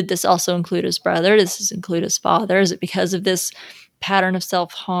 Did this also include his brother? Does this include his father? Is it because of this pattern of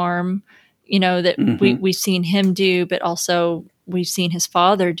self-harm, that we've seen him do, but also we've seen his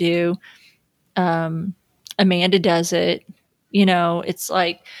father do? Amanda does it. It's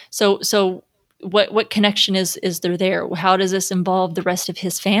like, so what connection is there? How does this involve the rest of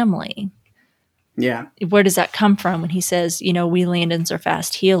his family? Yeah. Where does that come from when he says, we Landons are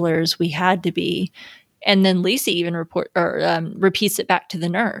fast healers, we had to be? And then Lisa even repeats it back to the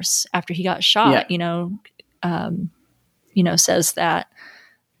nurse after he got shot, says that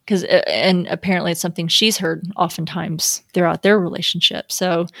because, and apparently it's something she's heard oftentimes throughout their relationship.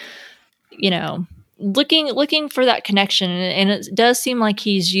 So, looking for that connection. And it does seem like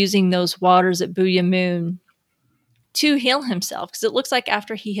he's using those waters at Booya Moon to heal himself, because it looks like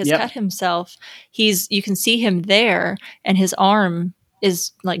after he has cut himself, you can see him there and his arm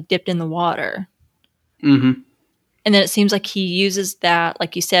is like dipped in the water. Mm-hmm. And then it seems like he uses that,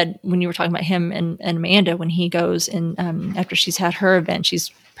 like you said, when you were talking about him and Amanda, when he goes and after she's had her event,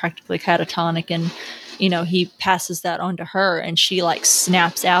 she's practically catatonic, and he passes that on to her, and she like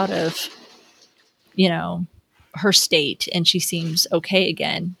snaps out of her state, and she seems okay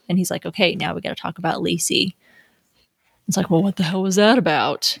again. And he's like, okay, now we got to talk about Lacey. It's like, well, what the hell was that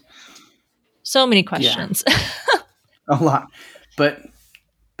about? So many questions. Yeah. A lot, but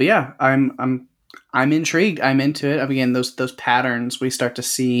yeah, I'm intrigued. I'm into it. Again, those patterns we start to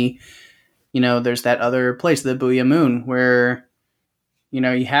see. There's that other place, the Booya Moon, where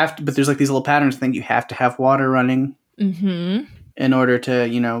you have to, but there's like these little patterns. I think you have to have water running in order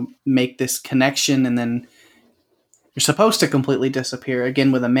to make this connection, and then you're supposed to completely disappear.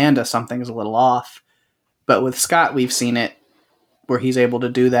 Again, with Amanda, something's a little off. But with Scott, we've seen it where he's able to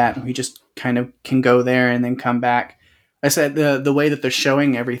do that. And he just kind of can go there and then come back. I said the way that they're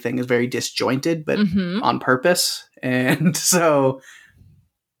showing everything is very disjointed, but on purpose. And so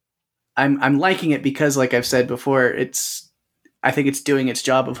I'm liking it because, like I've said before, I think it's doing its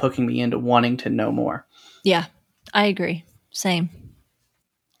job of hooking me into wanting to know more. Yeah, I agree. Same.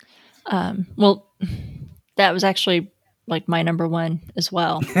 Well, that was actually like my number one as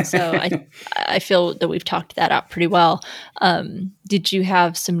well. So I feel that we've talked that out pretty well. Did you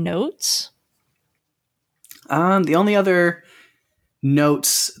have some notes? The only other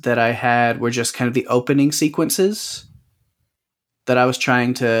notes that I had were just kind of the opening sequences that I was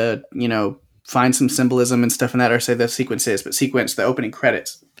trying to, find some symbolism and stuff in that, or say the sequences, but the opening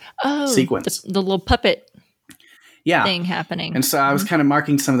credits. Sequence. The little puppet yeah. thing happening. And so I was kind of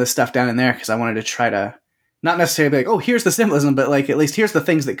marking some of this stuff down in there because I wanted to try to not necessarily be like, oh, here's the symbolism, but like at least here's the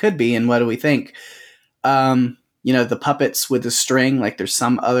things that could be and what do we think? The puppets with the string, like there's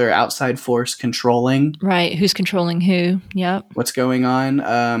some other outside force controlling. Right. Who's controlling who? Yep. What's going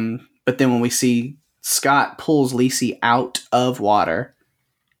on. But then when we see Scott pulls Lacey out of water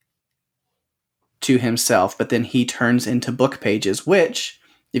to himself, but then he turns into book pages, which,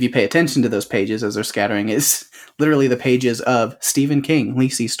 if you pay attention to those pages as they're scattering, is literally the pages of Stephen King,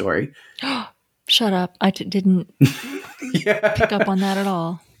 Lacey's story. Shut up. I didn't pick up on that at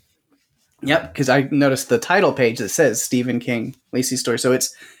all. Yep, because I noticed the title page that says Stephen King, Lacey's story. So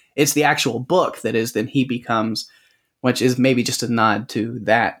it's the actual book that is then he becomes, which is maybe just a nod to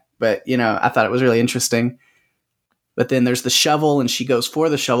that. But, I thought it was really interesting. But then there's the shovel, and she goes for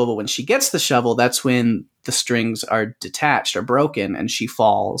the shovel. But when she gets the shovel, that's when the strings are detached or broken, and she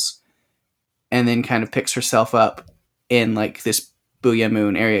falls and then kind of picks herself up in like this Booya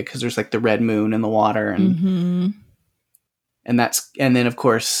Moon area, because there's like the red moon in the water, and and then of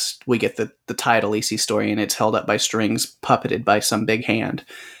course we get the title Lacey's story, and it's held up by strings puppeted by some big hand.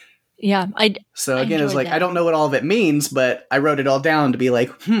 Yeah, so again, it was like, I don't know what all of it means, but I wrote it all down to be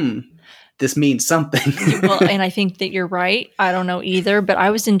like, this means something. Well, and I think that you're right. I don't know either, but I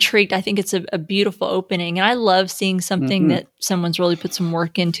was intrigued. I think it's a beautiful opening, and I love seeing something that someone's really put some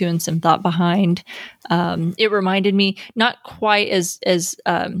work into and some thought behind. It reminded me, not quite as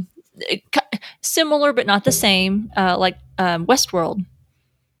similar, but not the same, like Westworld.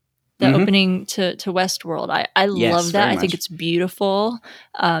 The opening to Westworld. I love that. I think it's beautiful.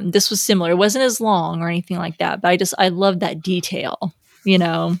 This was similar. It wasn't as long or anything like that, but I love that detail.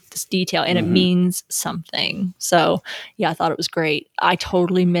 This detail, and it means something. So yeah, I thought it was great. I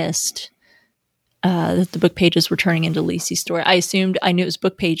totally missed that the book pages were turning into Lacey's story. I knew it was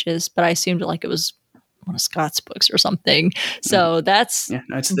book pages, but I assumed it was one of Scott's books or something. So that's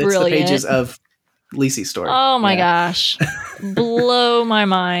it's brilliant. the pages of Lacey's story. Oh my gosh. Blow my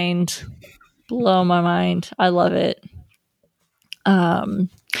mind. Blow my mind. I love it.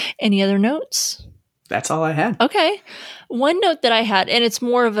 Any other notes? That's all I had. Okay. One note that I had, and it's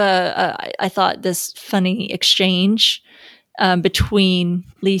more of I thought this funny exchange between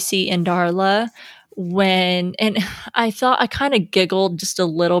Lacey and Darla and I thought I kind of giggled just a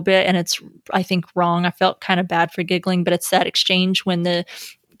little bit, and it's, I think, wrong. I felt kind of bad for giggling, but it's that exchange when the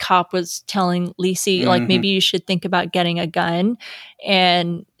cop was telling Lacey, like, maybe you should think about getting a gun.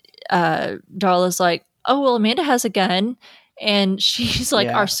 And Darla's like, oh, well, Amanda has a gun. And she's like,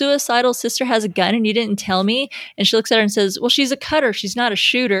 our suicidal sister has a gun and you didn't tell me. And she looks at her and says, well, she's a cutter. She's not a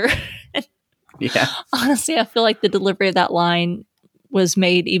shooter. Yeah. Honestly, I feel like the delivery of that line was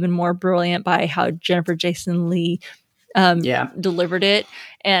made even more brilliant by how Jennifer Jason Leigh delivered it.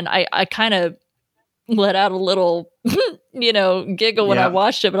 And I kind of let out a little, giggle when I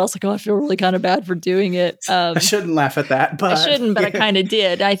watched it, but I was like, oh, I feel really kind of bad for doing it. I shouldn't laugh at that, but I shouldn't, but I kind of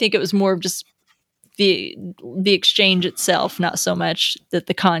did. I think it was more of just the exchange itself, not so much that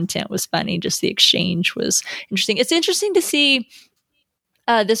the content was funny, just the exchange was interesting. It's interesting to see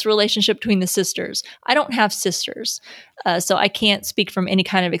this relationship between the sisters. I don't have sisters, so I can't speak from any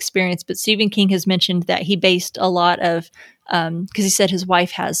kind of experience, but Stephen King has mentioned that he based a lot of, because he said his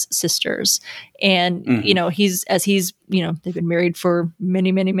wife has sisters, and he's they've been married for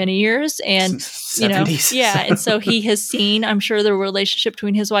many, many, many years, and 70s. and so he has seen, I'm sure, the relationship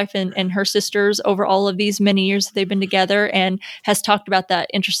between his wife and her sisters over all of these many years that they've been together, and has talked about that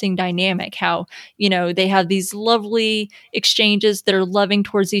interesting dynamic, how they have these lovely exchanges that are loving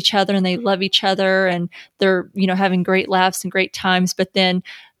towards each other, and they love each other, and they're having great laughs and great times, but then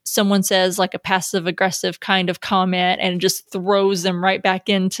someone says like a passive aggressive kind of comment and it just throws them right back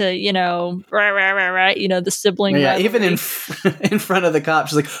into, the sibling. Yeah, even in front of the cop,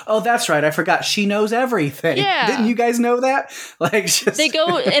 she's like, oh, that's right, I forgot. She knows everything. Yeah. Didn't you guys know that? They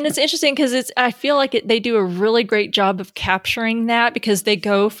go, and it's interesting because I feel like they do a really great job of capturing that, because they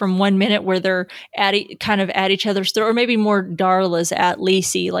go from 1 minute where they're at each other's throat, or maybe more Darla's at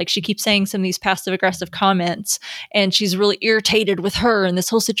Lacey. Like, she keeps saying some of these passive aggressive comments and she's really irritated with her and this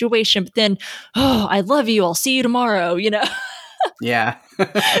whole situation, but then, oh, I love you, I'll see you tomorrow, Yeah.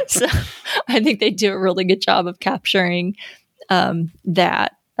 So I think they do a really good job of capturing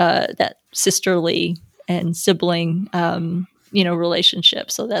that sisterly and sibling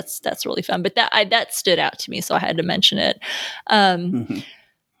relationship. So that's really fun. But that stood out to me, so I had to mention it.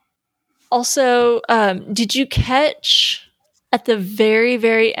 Also, did you catch at the very,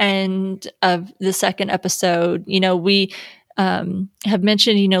 very end of the second episode, we have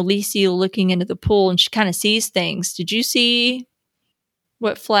mentioned, Lacey looking into the pool and she kind of sees things. Did you see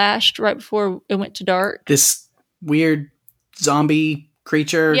what flashed right before it went to dark? This weird zombie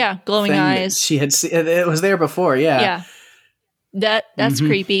creature. Yeah, glowing eyes. She had it was there before. Yeah. Yeah. That's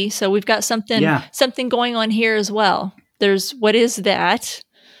creepy. So we've got something going on here as well. What is that?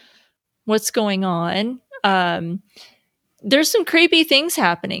 What's going on? There's some creepy things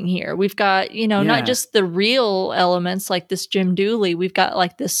happening here. We've got, not just the real elements like this Jim Dooley. We've got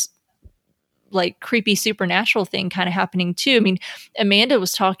like this like creepy supernatural thing kind of happening too. I mean, Amanda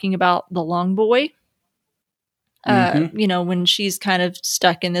was talking about the long boy, when she's kind of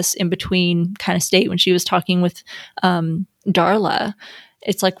stuck in this in-between kind of state when she was talking with Darla.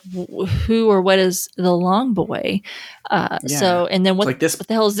 It's like, who or what is the long boy? So, and then what the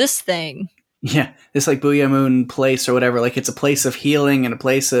hell is this thing? Yeah, this like Booyah Moon place or whatever. Like, it's a place of healing and a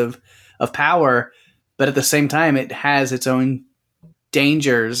place of power, but at the same time, it has its own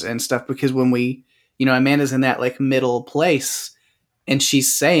dangers and stuff. Because when Amanda's in that like middle place, and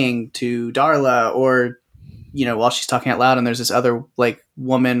she's saying to Darla, or while she's talking out loud, and there's this other like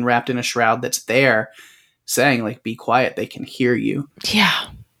woman wrapped in a shroud that's there, saying like, "Be quiet, they can hear you." Yeah.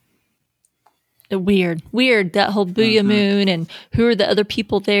 Weird, that whole Booyah Moon, and who are the other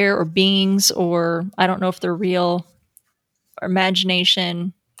people there, or beings, or I don't know if they're real or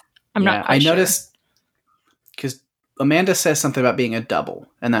imagination. I'm not quite sure. I noticed because Amanda says something about being a double,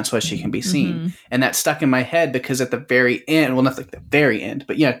 and that's why she can be seen. And that stuck in my head because at the very end, well, not like the very end,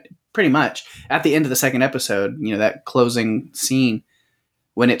 but pretty much at the end of the second episode, that closing scene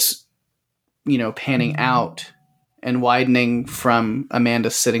when it's, panning out and widening from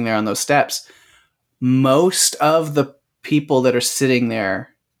Amanda sitting there on those steps. Most of the people that are sitting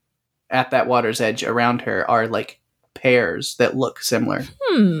there at that water's edge around her are like pairs that look similar.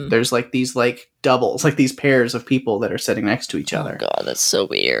 There's like these like doubles, like these pairs of people that are sitting next to each other. Oh God, that's so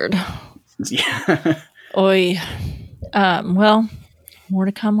weird. Yeah. Oi. Well, more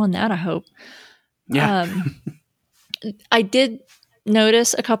to come on that, I hope. Yeah. I did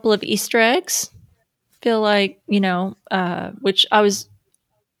notice a couple of Easter eggs. Feel like, which I was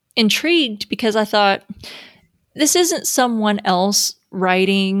intrigued because I thought this isn't someone else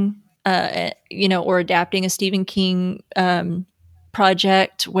writing, or adapting a Stephen King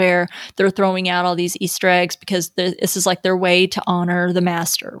project where they're throwing out all these Easter eggs because this is like their way to honor the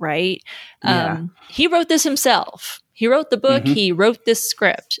master, right? Yeah. He wrote this himself. He wrote the book. Mhm. He wrote this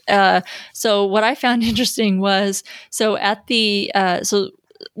script. So what I found interesting was, so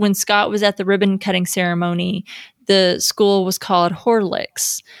when Scott was at the ribbon cutting ceremony, the school was called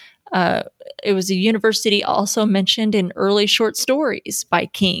Horlicks. It was a university also mentioned in early short stories by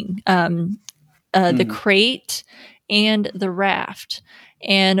King, The Crate and The Raft.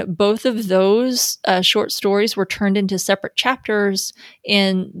 And both of those short stories were turned into separate chapters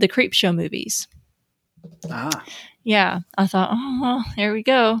in the Creepshow movies. Ah. Yeah, I thought, oh, well, there we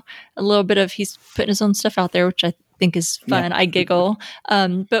go. A little bit of he's putting his own stuff out there, which I think is fun. Yeah. I giggle.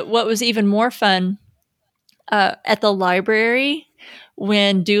 But what was even more fun, at the library,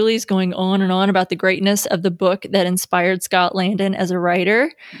 when Dooley's going on and on about the greatness of the book that inspired Scott Landon as a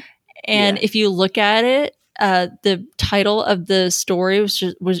writer. And if you look at it, the title of the story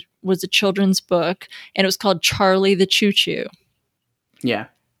was a children's book, and it was called Charlie the Choo Choo. Yeah.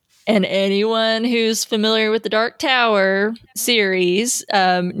 And anyone who's familiar with the Dark Tower series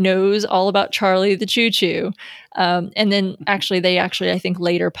knows all about Charlie the Choo Choo. And then they I think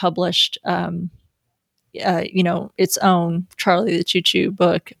later published, its own Charlie the Choo Choo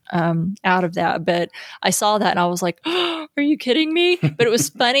book out of that. But I saw that and I was like, oh, are you kidding me? But it was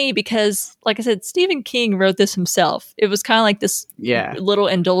funny because, like I said, Stephen King wrote this himself. It was kind of like this little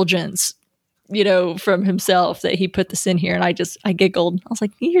indulgence, from himself that he put this in here. And I giggled. I was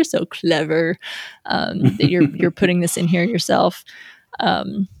like, you're so clever that you're putting this in here yourself.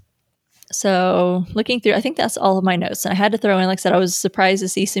 So looking through, I think that's all of my notes. And I had to throw in, like I said, I was surprised to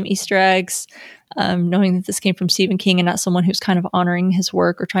see some Easter eggs, knowing that this came from Stephen King and not someone who's kind of honoring his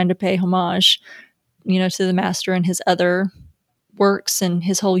work or trying to pay homage, to the master and his other works and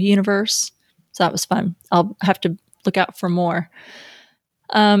his whole universe. So that was fun. I'll have to look out for more.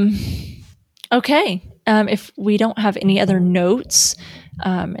 Okay. If we don't have any other notes,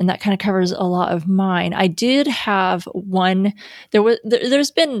 and that kind of covers a lot of mine, I did have one.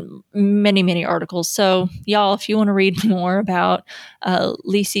 There's been many, many articles. So y'all, if you want to read more about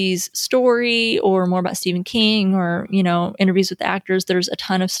Lisey's story or more about Stephen King or, interviews with the actors, there's a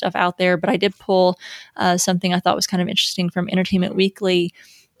ton of stuff out there. But I did pull something I thought was kind of interesting from Entertainment Weekly.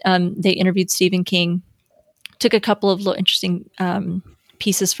 They interviewed Stephen King, took a couple of little interesting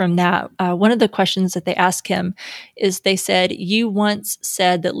pieces from that. One of the questions that they asked him is, they said, you once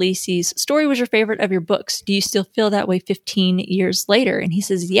said that Lisey's story was your favorite of your books. Do you still feel that way 15 years later? And he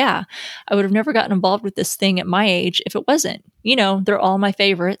says, yeah, I would have never gotten involved with this thing at my age if it wasn't. They're all my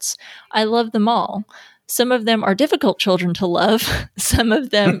favorites. I love them all. Some of them are difficult children to love. Some of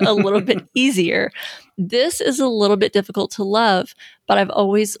them a little bit easier. This is a little bit difficult to love, but I've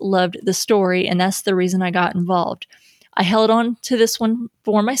always loved the story, and that's the reason I got involved. I held on to this one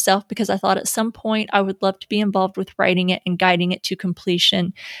for myself because I thought at some point I would love to be involved with writing it and guiding it to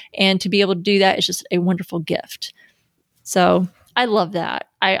completion. And to be able to do that is just a wonderful gift. So I love that.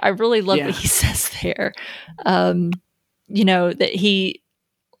 I really love what he says there. That he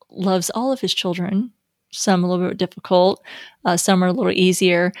loves all of his children, some a little bit difficult, some are a little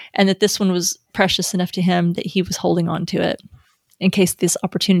easier, and that this one was precious enough to him that he was holding on to it in case this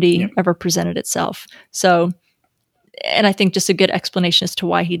opportunity ever presented itself. So, and I think just a good explanation as to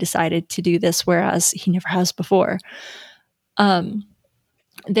why he decided to do this, whereas he never has before.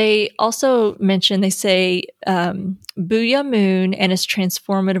 They also mention, they say, Booyah Moon and its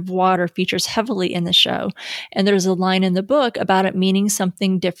transformative water features heavily in the show. And there's a line in the book about it meaning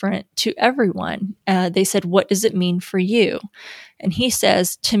something different to everyone. They said, what does it mean for you? And he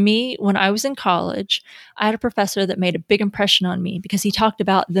says, to me, when I was in college, I had a professor that made a big impression on me because he talked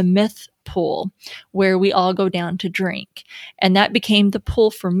about the myth pool where we all go down to drink. And that became the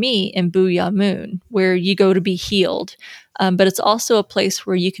pool for me in Booyah Moon, where you go to be healed. But it's also a place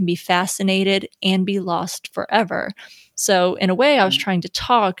where you can be fascinated and be lost forever. So in a way, I was trying to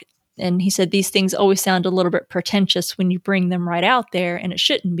talk, and he said these things always sound a little bit pretentious when you bring them right out there, and it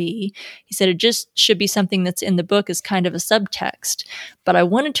shouldn't be. He said it just should be something that's in the book as kind of a subtext. But I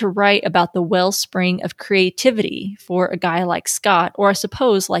wanted to write about the wellspring of creativity for a guy like Scott, or I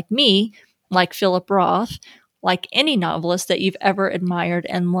suppose like me, like Philip Roth, like any novelist that you've ever admired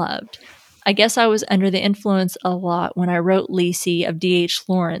and loved. I guess I was under the influence a lot when I wrote Lisey of D.H.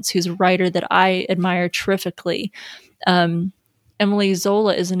 Lawrence, who's a writer that I admire terrifically. Emily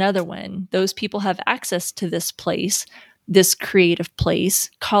Zola is another one. Those people have access to this place, this creative place.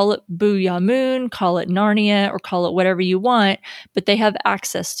 Call it Booyah Moon, call it Narnia, or call it whatever you want, but they have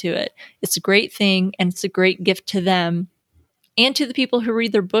access to it. It's a great thing, and it's a great gift to them and to the people who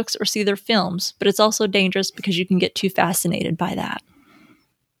read their books or see their films, but it's also dangerous because you can get too fascinated by that.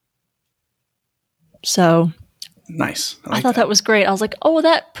 So nice. I thought that was great. I was like, oh,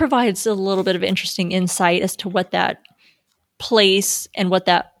 that provides a little bit of interesting insight as to what that place and what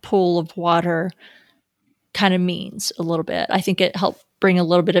that pool of water kind of means a little bit. I think it helped bring a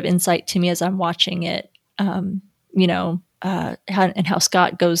little bit of insight to me as I'm watching it, and how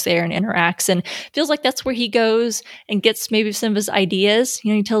Scott goes there and interacts, and feels like that's where he goes and gets maybe some of his ideas.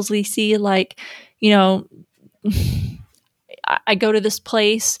 He tells Lisey, like, I go to this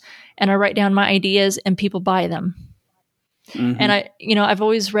place and I write down my ideas and people buy them. Mm-hmm. And I've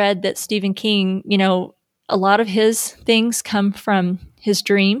always read that Stephen King, a lot of his things come from his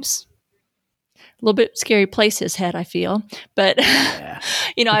dreams. A little bit scary place his head, I feel. But, yeah.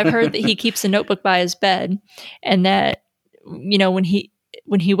 I've heard that he keeps a notebook by his bed, and that, when he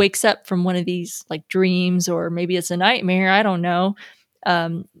wakes up from one of these like dreams, or maybe it's a nightmare, I don't know,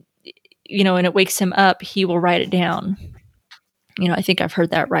 and it wakes him up, he will write it down. I think I've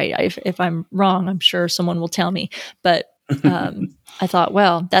heard that right. If I'm wrong, I'm sure someone will tell me. But I thought,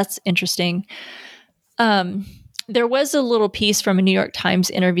 well, that's interesting. There was a little piece from a New York Times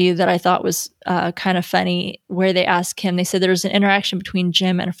interview that I thought was kind of funny, where they asked him, they said there's an interaction between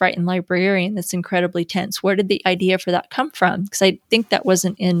Jim and a frightened librarian that's incredibly tense. Where did the idea for that come from? Because I think that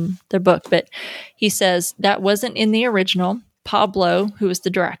wasn't in the book, but he says that wasn't in the original. Pablo, who was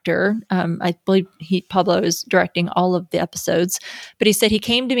the director, I believe Pablo is directing all of the episodes, but he said he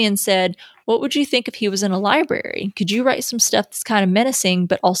came to me and said, what would you think if he was in a library? Could you write some stuff that's kind of menacing,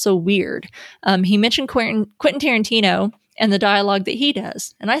 but also weird? He mentioned Quentin Tarantino and the dialogue that he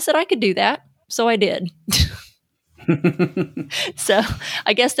does. And I said I could do that. So I did. So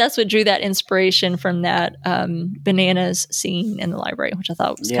I guess that's what drew that inspiration from that bananas scene in the library, which I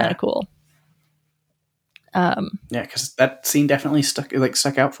thought was kind of cool. Yeah, because that scene definitely stuck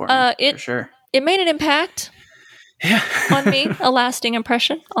out for me, for sure. It made an impact on me, a lasting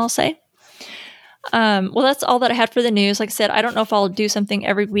impression, I'll say. Well, that's all that I had for the news. Like I said, I don't know if I'll do something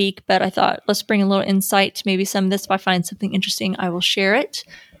every week, but I thought let's bring a little insight to maybe some of this. If I find something interesting, I will share it.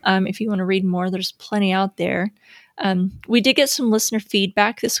 If you want to read more, there's plenty out there. We did get some listener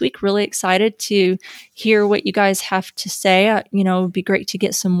feedback this week. Really excited to hear what you guys have to say. It would be great to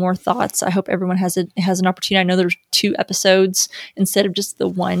get some more thoughts. I hope everyone has an opportunity. I know there's 2 episodes instead of just the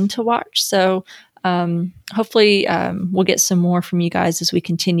 1 to watch. So hopefully we'll get some more from you guys as we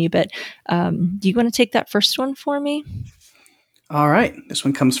continue. But do you want to take that first one for me? All right. This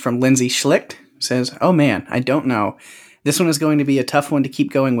one comes from Lindsay Schlicht. Says, oh man, I don't know. This one is going to be a tough one to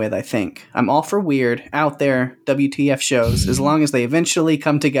keep going with, I think. I'm all for weird, out there, WTF shows, as long as they eventually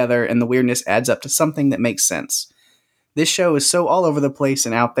come together and the weirdness adds up to something that makes sense. This show is so all over the place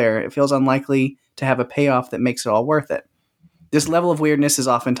and out there, it feels unlikely to have a payoff that makes it all worth it. This level of weirdness is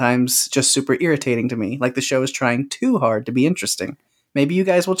oftentimes just super irritating to me, like the show is trying too hard to be interesting. Maybe you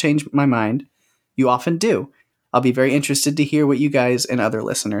guys will change my mind. You often do. I'll be very interested to hear what you guys and other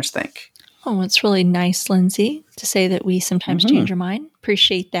listeners think. Oh, it's really nice, Lindsay, to say that we sometimes change our mind.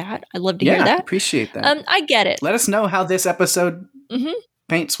 Appreciate that. I'd love to hear that. Yeah, appreciate that. I get it. Let us know how this episode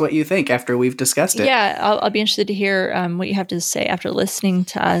paints what you think after we've discussed it. Yeah, I'll be interested to hear what you have to say after listening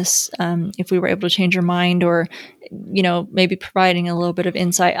to us, if we were able to change your mind, or, maybe providing a little bit of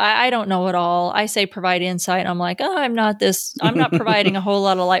insight. I don't know at all. I say provide insight. I'm like, I'm not providing a whole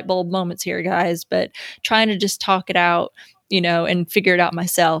lot of light bulb moments here, guys, but trying to just talk it out, and figure it out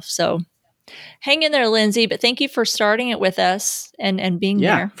myself. So hang in there, Lindsay, but thank you for starting it with us and being there.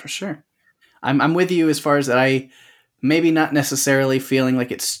 Yeah, for sure. I'm with you as far as that. I maybe not necessarily feeling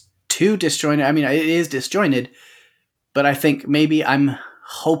like it's too disjointed. I mean, it is disjointed, but I think maybe I'm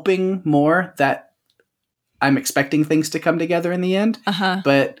hoping more that I'm expecting things to come together in the end.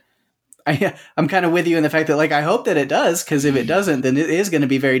 But I'm kind of with you in the fact that, like, I hope that it does, because if it doesn't, then it is going to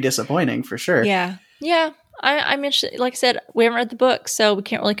be very disappointing for sure. Yeah. I'm interested. Like I said, we haven't read the book, so we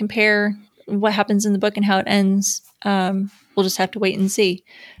can't really compare what happens in the book and how it ends. We'll just have to wait and see.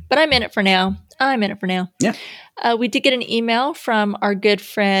 But I'm in it for now. Yeah. We did get an email from our good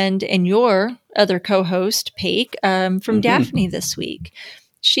friend and your other co-host, Paige, from Daphne this week.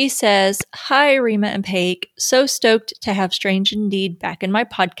 She says, "Hi, Rima and Paik. So stoked to have Strange Indeed back in my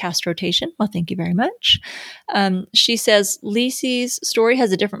podcast rotation." Well, thank you very much. She says, "Lisey's story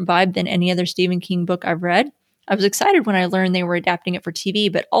has a different vibe than any other Stephen King book I've read. I was excited when I learned they were adapting it for TV,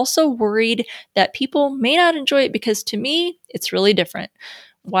 but also worried that people may not enjoy it because to me, it's really different.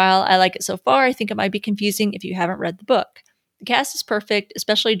 While I like it so far, I think it might be confusing if you haven't read the book. The cast is perfect,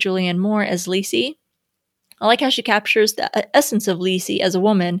 especially Julianne Moore as Lisey. I like how she captures the essence of Lisey as a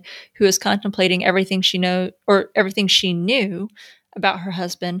woman who is contemplating everything she knew about her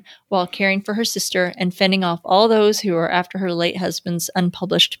husband while caring for her sister and fending off all those who are after her late husband's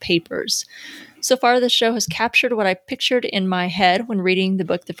unpublished papers. So far, the show has captured what I pictured in my head when reading the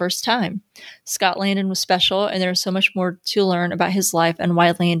book the first time. Scott Landon was special, and there's so much more to learn about his life and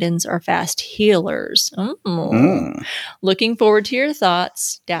why Landons are fast healers. Looking forward to your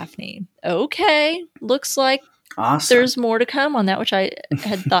thoughts, Daphne." Okay, looks like Awesome. there's more to come on that, which I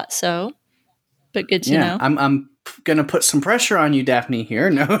had thought so, but good to know. I'm gonna put some pressure on you, Daphne.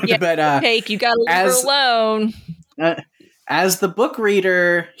 Here, no, Yeah, but Paik, you gotta leave her alone. As the book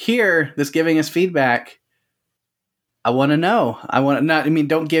reader here that's giving us feedback, I want to know.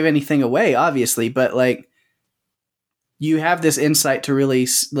 Don't give anything away, obviously, but like, you have this insight to really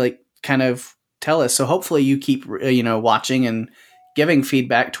like kind of tell us. So hopefully you keep, watching and giving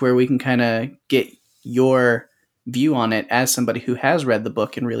feedback to where we can kind of get your view on it as somebody who has read the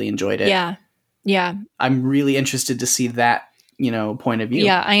book and really enjoyed it. Yeah. Yeah. I'm really interested to see that, point of view.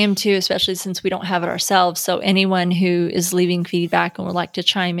 Yeah, I am too, especially since we don't have it ourselves. So anyone who is leaving feedback and would like to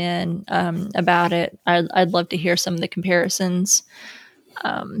chime in about it, I'd love to hear some of the comparisons.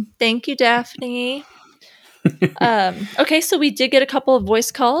 Thank you, Daphne. Okay, so we did get a couple of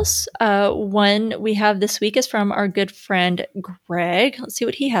voice calls. One we have this week is from our good friend Greg. Let's see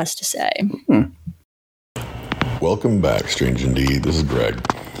what he has to say. Welcome back, Strange Indeed. This is Greg.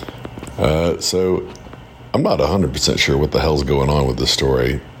 So I'm not 100% sure what the hell's going on with this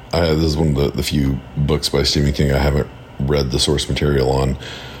story. This is one of the few books by Stephen King I haven't read the source material on,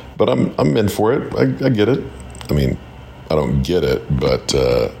 but I'm in for it. I get it. I mean, I don't get it, but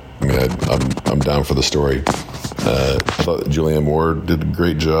I'm down for the story. I thought that Julianne Moore did a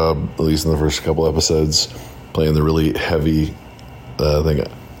great job, at least in the first couple episodes, playing the really heavy thing.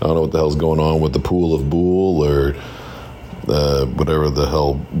 I don't know what the hell's going on with the Pool of Bool or whatever the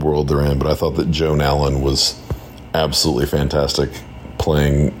hell world they're in, but I thought that Joan Allen was absolutely fantastic,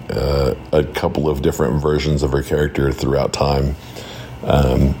 playing a couple of different versions of her character throughout time.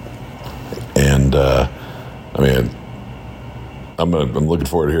 I'm looking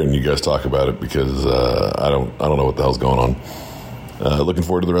forward to hearing you guys talk about it because I don't know what the hell's going on. Looking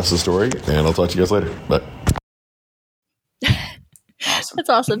forward to the rest of the story, and I'll talk to you guys later. Bye. Awesome. That's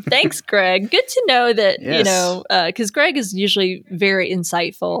awesome. Thanks, Greg. Good to know that, Yes. because Greg is usually very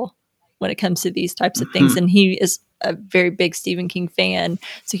insightful when it comes to these types of things. And he is a very big Stephen King fan.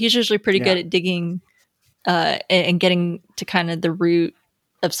 So he's usually pretty good at digging and getting to kind of the root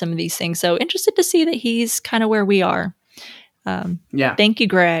of some of these things. So interested to see that he's kind of where we are. Thank you,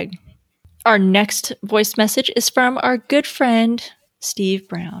 Greg. Our next voice message is from our good friend, Steve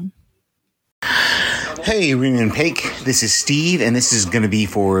Brown. Hey, Rima and Paik. This is Steve, and this is going to be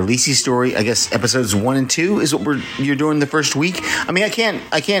for Lisey's story. I guess episodes 1 and 2 is what you're doing the first week. I mean, I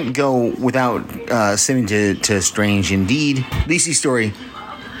can't go without sending to Strange Indeed. Lisey's story.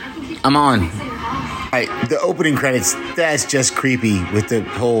 I'm on. The opening credits, that's just creepy with the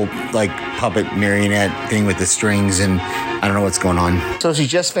whole, puppet marionette thing with the strings, and I don't know what's going on. So she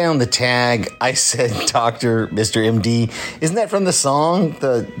just found the tag. I said, Dr. Mr. MD. Isn't that from the song?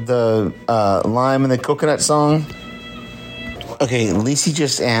 The lime and the coconut song? Okay, Lisey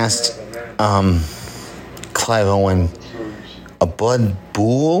just asked Clive Owen, a blood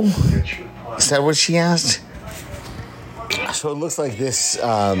bool? Is that what she asked? So it looks like this,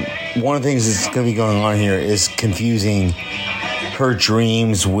 one of the things that's going to be going on here is confusing her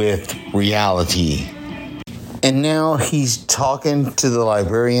dreams with reality. And now he's talking to the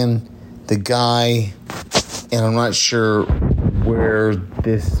librarian, the guy, and I'm not sure where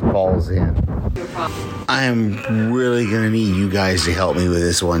this falls in. I am really going to need you guys to help me with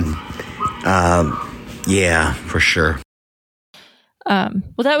this one. Yeah, for sure.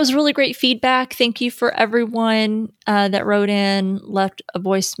 Well, that was really great feedback. Thank you for everyone that wrote in, left a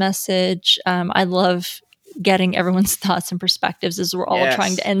voice message. I love getting everyone's thoughts and perspectives as we're all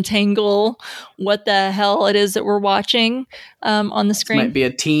trying to entangle what the hell it is that we're watching on the screen. This might be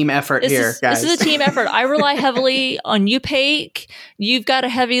a team effort here, guys. This is a team effort. I rely heavily on you, Paik. You've got a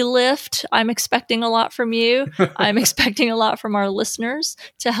heavy lift. I'm expecting a lot from you. I'm expecting a lot from our listeners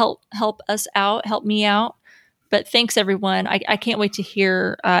to help us out, help me out. But thanks, everyone. I can't wait to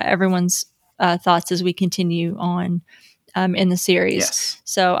hear everyone's thoughts as we continue on in the series. Yes.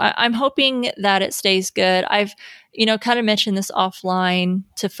 So I'm hoping that it stays good. I've, kind of mentioned this offline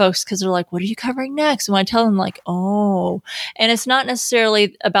to folks because they're like, what are you covering next? And when I tell them, like, oh, and it's not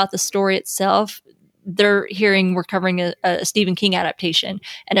necessarily about the story itself. They're hearing we're covering a Stephen King adaptation,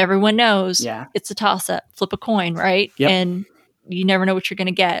 and everyone knows it's a toss-up, flip a coin, right? Yep. And you never know what you're going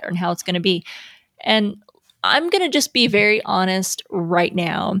to get and how it's going to be. And I'm going to just be very honest right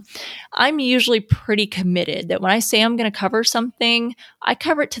now. I'm usually pretty committed that when I say I'm going to cover something, I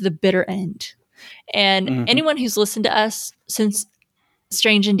cover it to the bitter end. And anyone who's listened to us since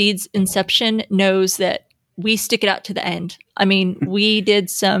Strange Indeed's inception knows that we stick it out to the end. I mean, we did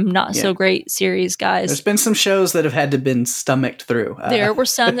some not so great series, guys. There's been some shows that have had to been stomached through. There were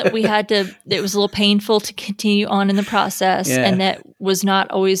some that we had to, it was a little painful to continue on in the process, and that was not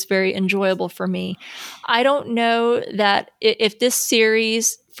always very enjoyable for me. I don't know that if this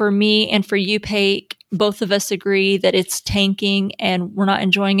series, for me and for you, Paik, both of us agree that it's tanking and we're not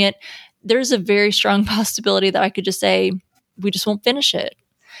enjoying it, there's a very strong possibility that I could just say, we just won't finish it.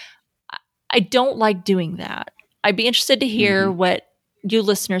 I don't like doing that. I'd be interested to hear what you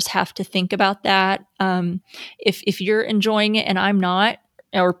listeners have to think about that. If you're enjoying it and I'm not,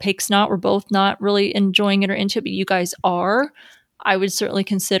 or Paik's not, we're both not really enjoying it or into it, but you guys are, I would certainly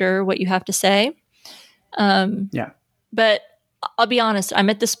consider what you have to say. But I'll be honest, I'm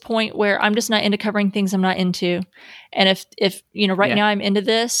at this point where I'm just not into covering things I'm not into. And if right now I'm into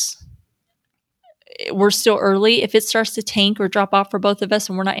this, we're still early. If it starts to tank or drop off for both of us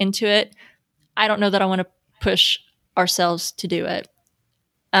and we're not into it, I don't know that I want to push ourselves to do it.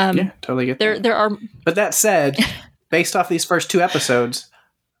 Totally get that. There are, but that said, based off these first 2 episodes,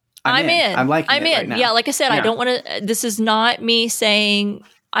 I'm in. I'm liking it right now. Yeah, like I said, I don't want to. This is not me saying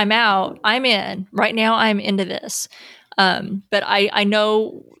I'm out. I'm in right now. I'm into this, but I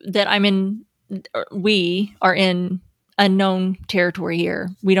know that I'm in. We are in unknown territory here.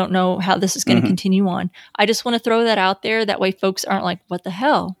 We don't know how this is going to continue on. I just want to throw that out there. That way, folks aren't like, "What the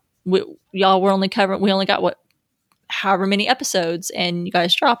hell." We only got however many episodes, and you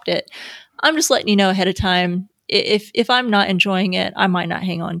guys dropped it. I'm just letting you know ahead of time. If I'm not enjoying it, I might not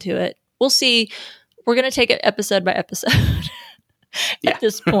hang on to it. We'll see. We're going to take it episode by episode at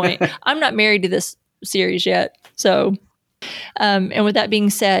this point. I'm not married to this series yet. So, and with that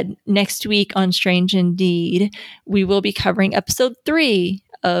being said, next week on Strange Indeed, we will be covering episode 3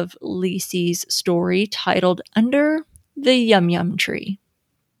 of Lisey's story titled Under the Yum Yum Tree.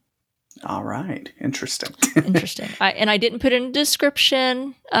 All right. Interesting. I didn't put in a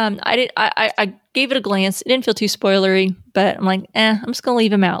description. I gave it a glance. It didn't feel too spoilery, but I'm like, I'm just gonna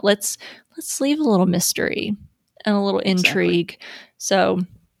leave him out. Let's leave a little mystery and a little intrigue. So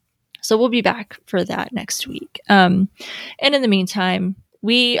we'll be back for that next week. And in the meantime,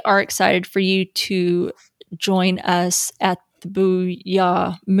 we are excited for you to join us at the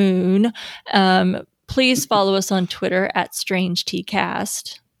Booyah Moon. Please follow us on Twitter at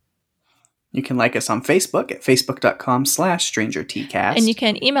StrangeTcast. You can like us on Facebook at facebook.com/StrangerTcast. And you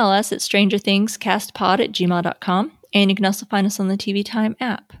can email us at strangerthingscastpod@gmail.com. And you can also find us on the TV Time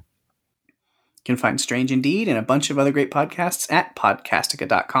app. You can find Strange Indeed and a bunch of other great podcasts at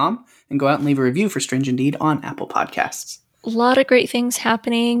podcastica.com. And go out and leave a review for Strange Indeed on Apple Podcasts. A lot of great things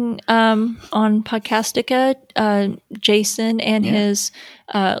happening on Podcastica. Jason and his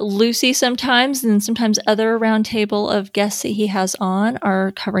Lucy sometimes, and sometimes other roundtable of guests that he has on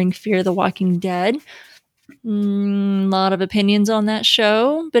are covering Fear the Walking Dead. A lot of opinions on that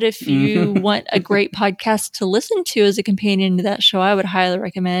show, but if you want a great podcast to listen to as a companion to that show, I would highly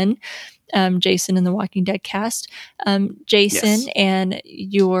recommend Jason and the Walking Dead cast. Jason and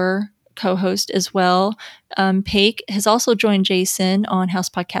your co-host as well, Paik, has also joined Jason on House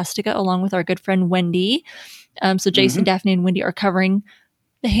Podcastica along with our good friend Wendy. So Jason, Daphne, and Wendy are covering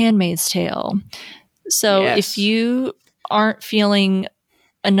The Handmaid's Tale. So if you aren't feeling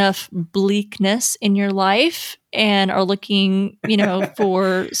enough bleakness in your life and are looking,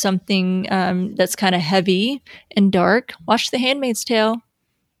 for something that's kind of heavy and dark, watch The Handmaid's Tale.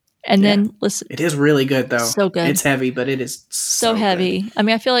 And then listen. It is really good, though. So good. It's heavy, but it is so heavy. Good. I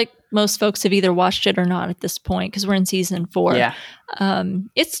mean, I feel like most folks have either watched it or not at this point because we're in season 4. Yeah.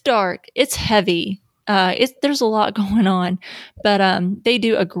 It's dark. It's heavy. There's a lot going on, but they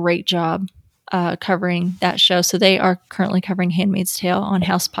do a great job covering that show. So they are currently covering Handmaid's Tale on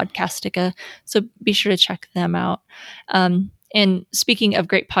House Podcastica. So be sure to check them out. And speaking of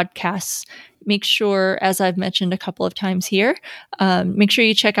great podcasts, make sure, as I've mentioned a couple of times here, make sure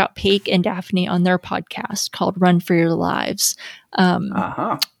you check out Paik and Daphne on their podcast called Run for Your Lives.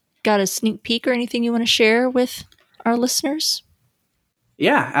 got a sneak peek or anything you want to share with our listeners?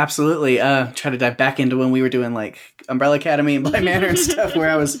 Yeah, absolutely. Try to dive back into when we were doing like Umbrella Academy and Bly Manor and stuff,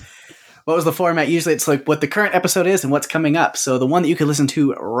 where what was the format? Usually it's like what the current episode is and what's coming up. So the one that you could listen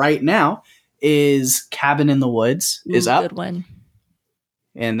to right now is Cabin in the Woods is up. Good one.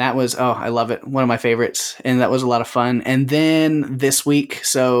 And that was, I love it. One of my favorites. And that was a lot of fun. And then this week,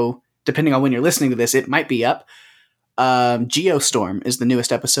 so depending on when you're listening to this, it might be up. Geostorm is the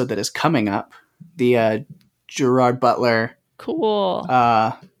newest episode that is coming up. The Gerard Butler. Cool.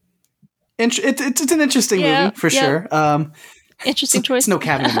 It's an interesting movie for sure. Interesting choice. It's no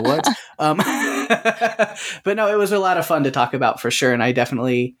Cabin in the Woods. But no, it was a lot of fun to talk about for sure. And I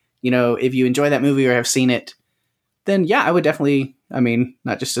definitely, if you enjoy that movie or have seen it, then yeah, I would definitely,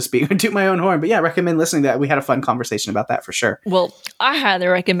 not just to speak and toot my own horn, but yeah, recommend listening to that. We had a fun conversation about that for sure. Well, I highly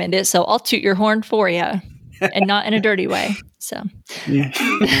recommend it, so I'll toot your horn for you and not in a dirty way. So yeah.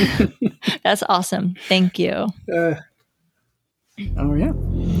 That's awesome. Thank you. Oh, yeah.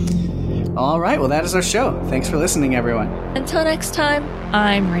 All right. Well, that is our show. Thanks for listening, everyone. Until next time,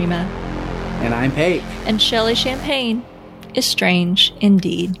 I'm Rima. And I'm Pate. And Shelley Champagne is strange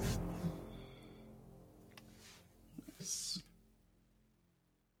indeed.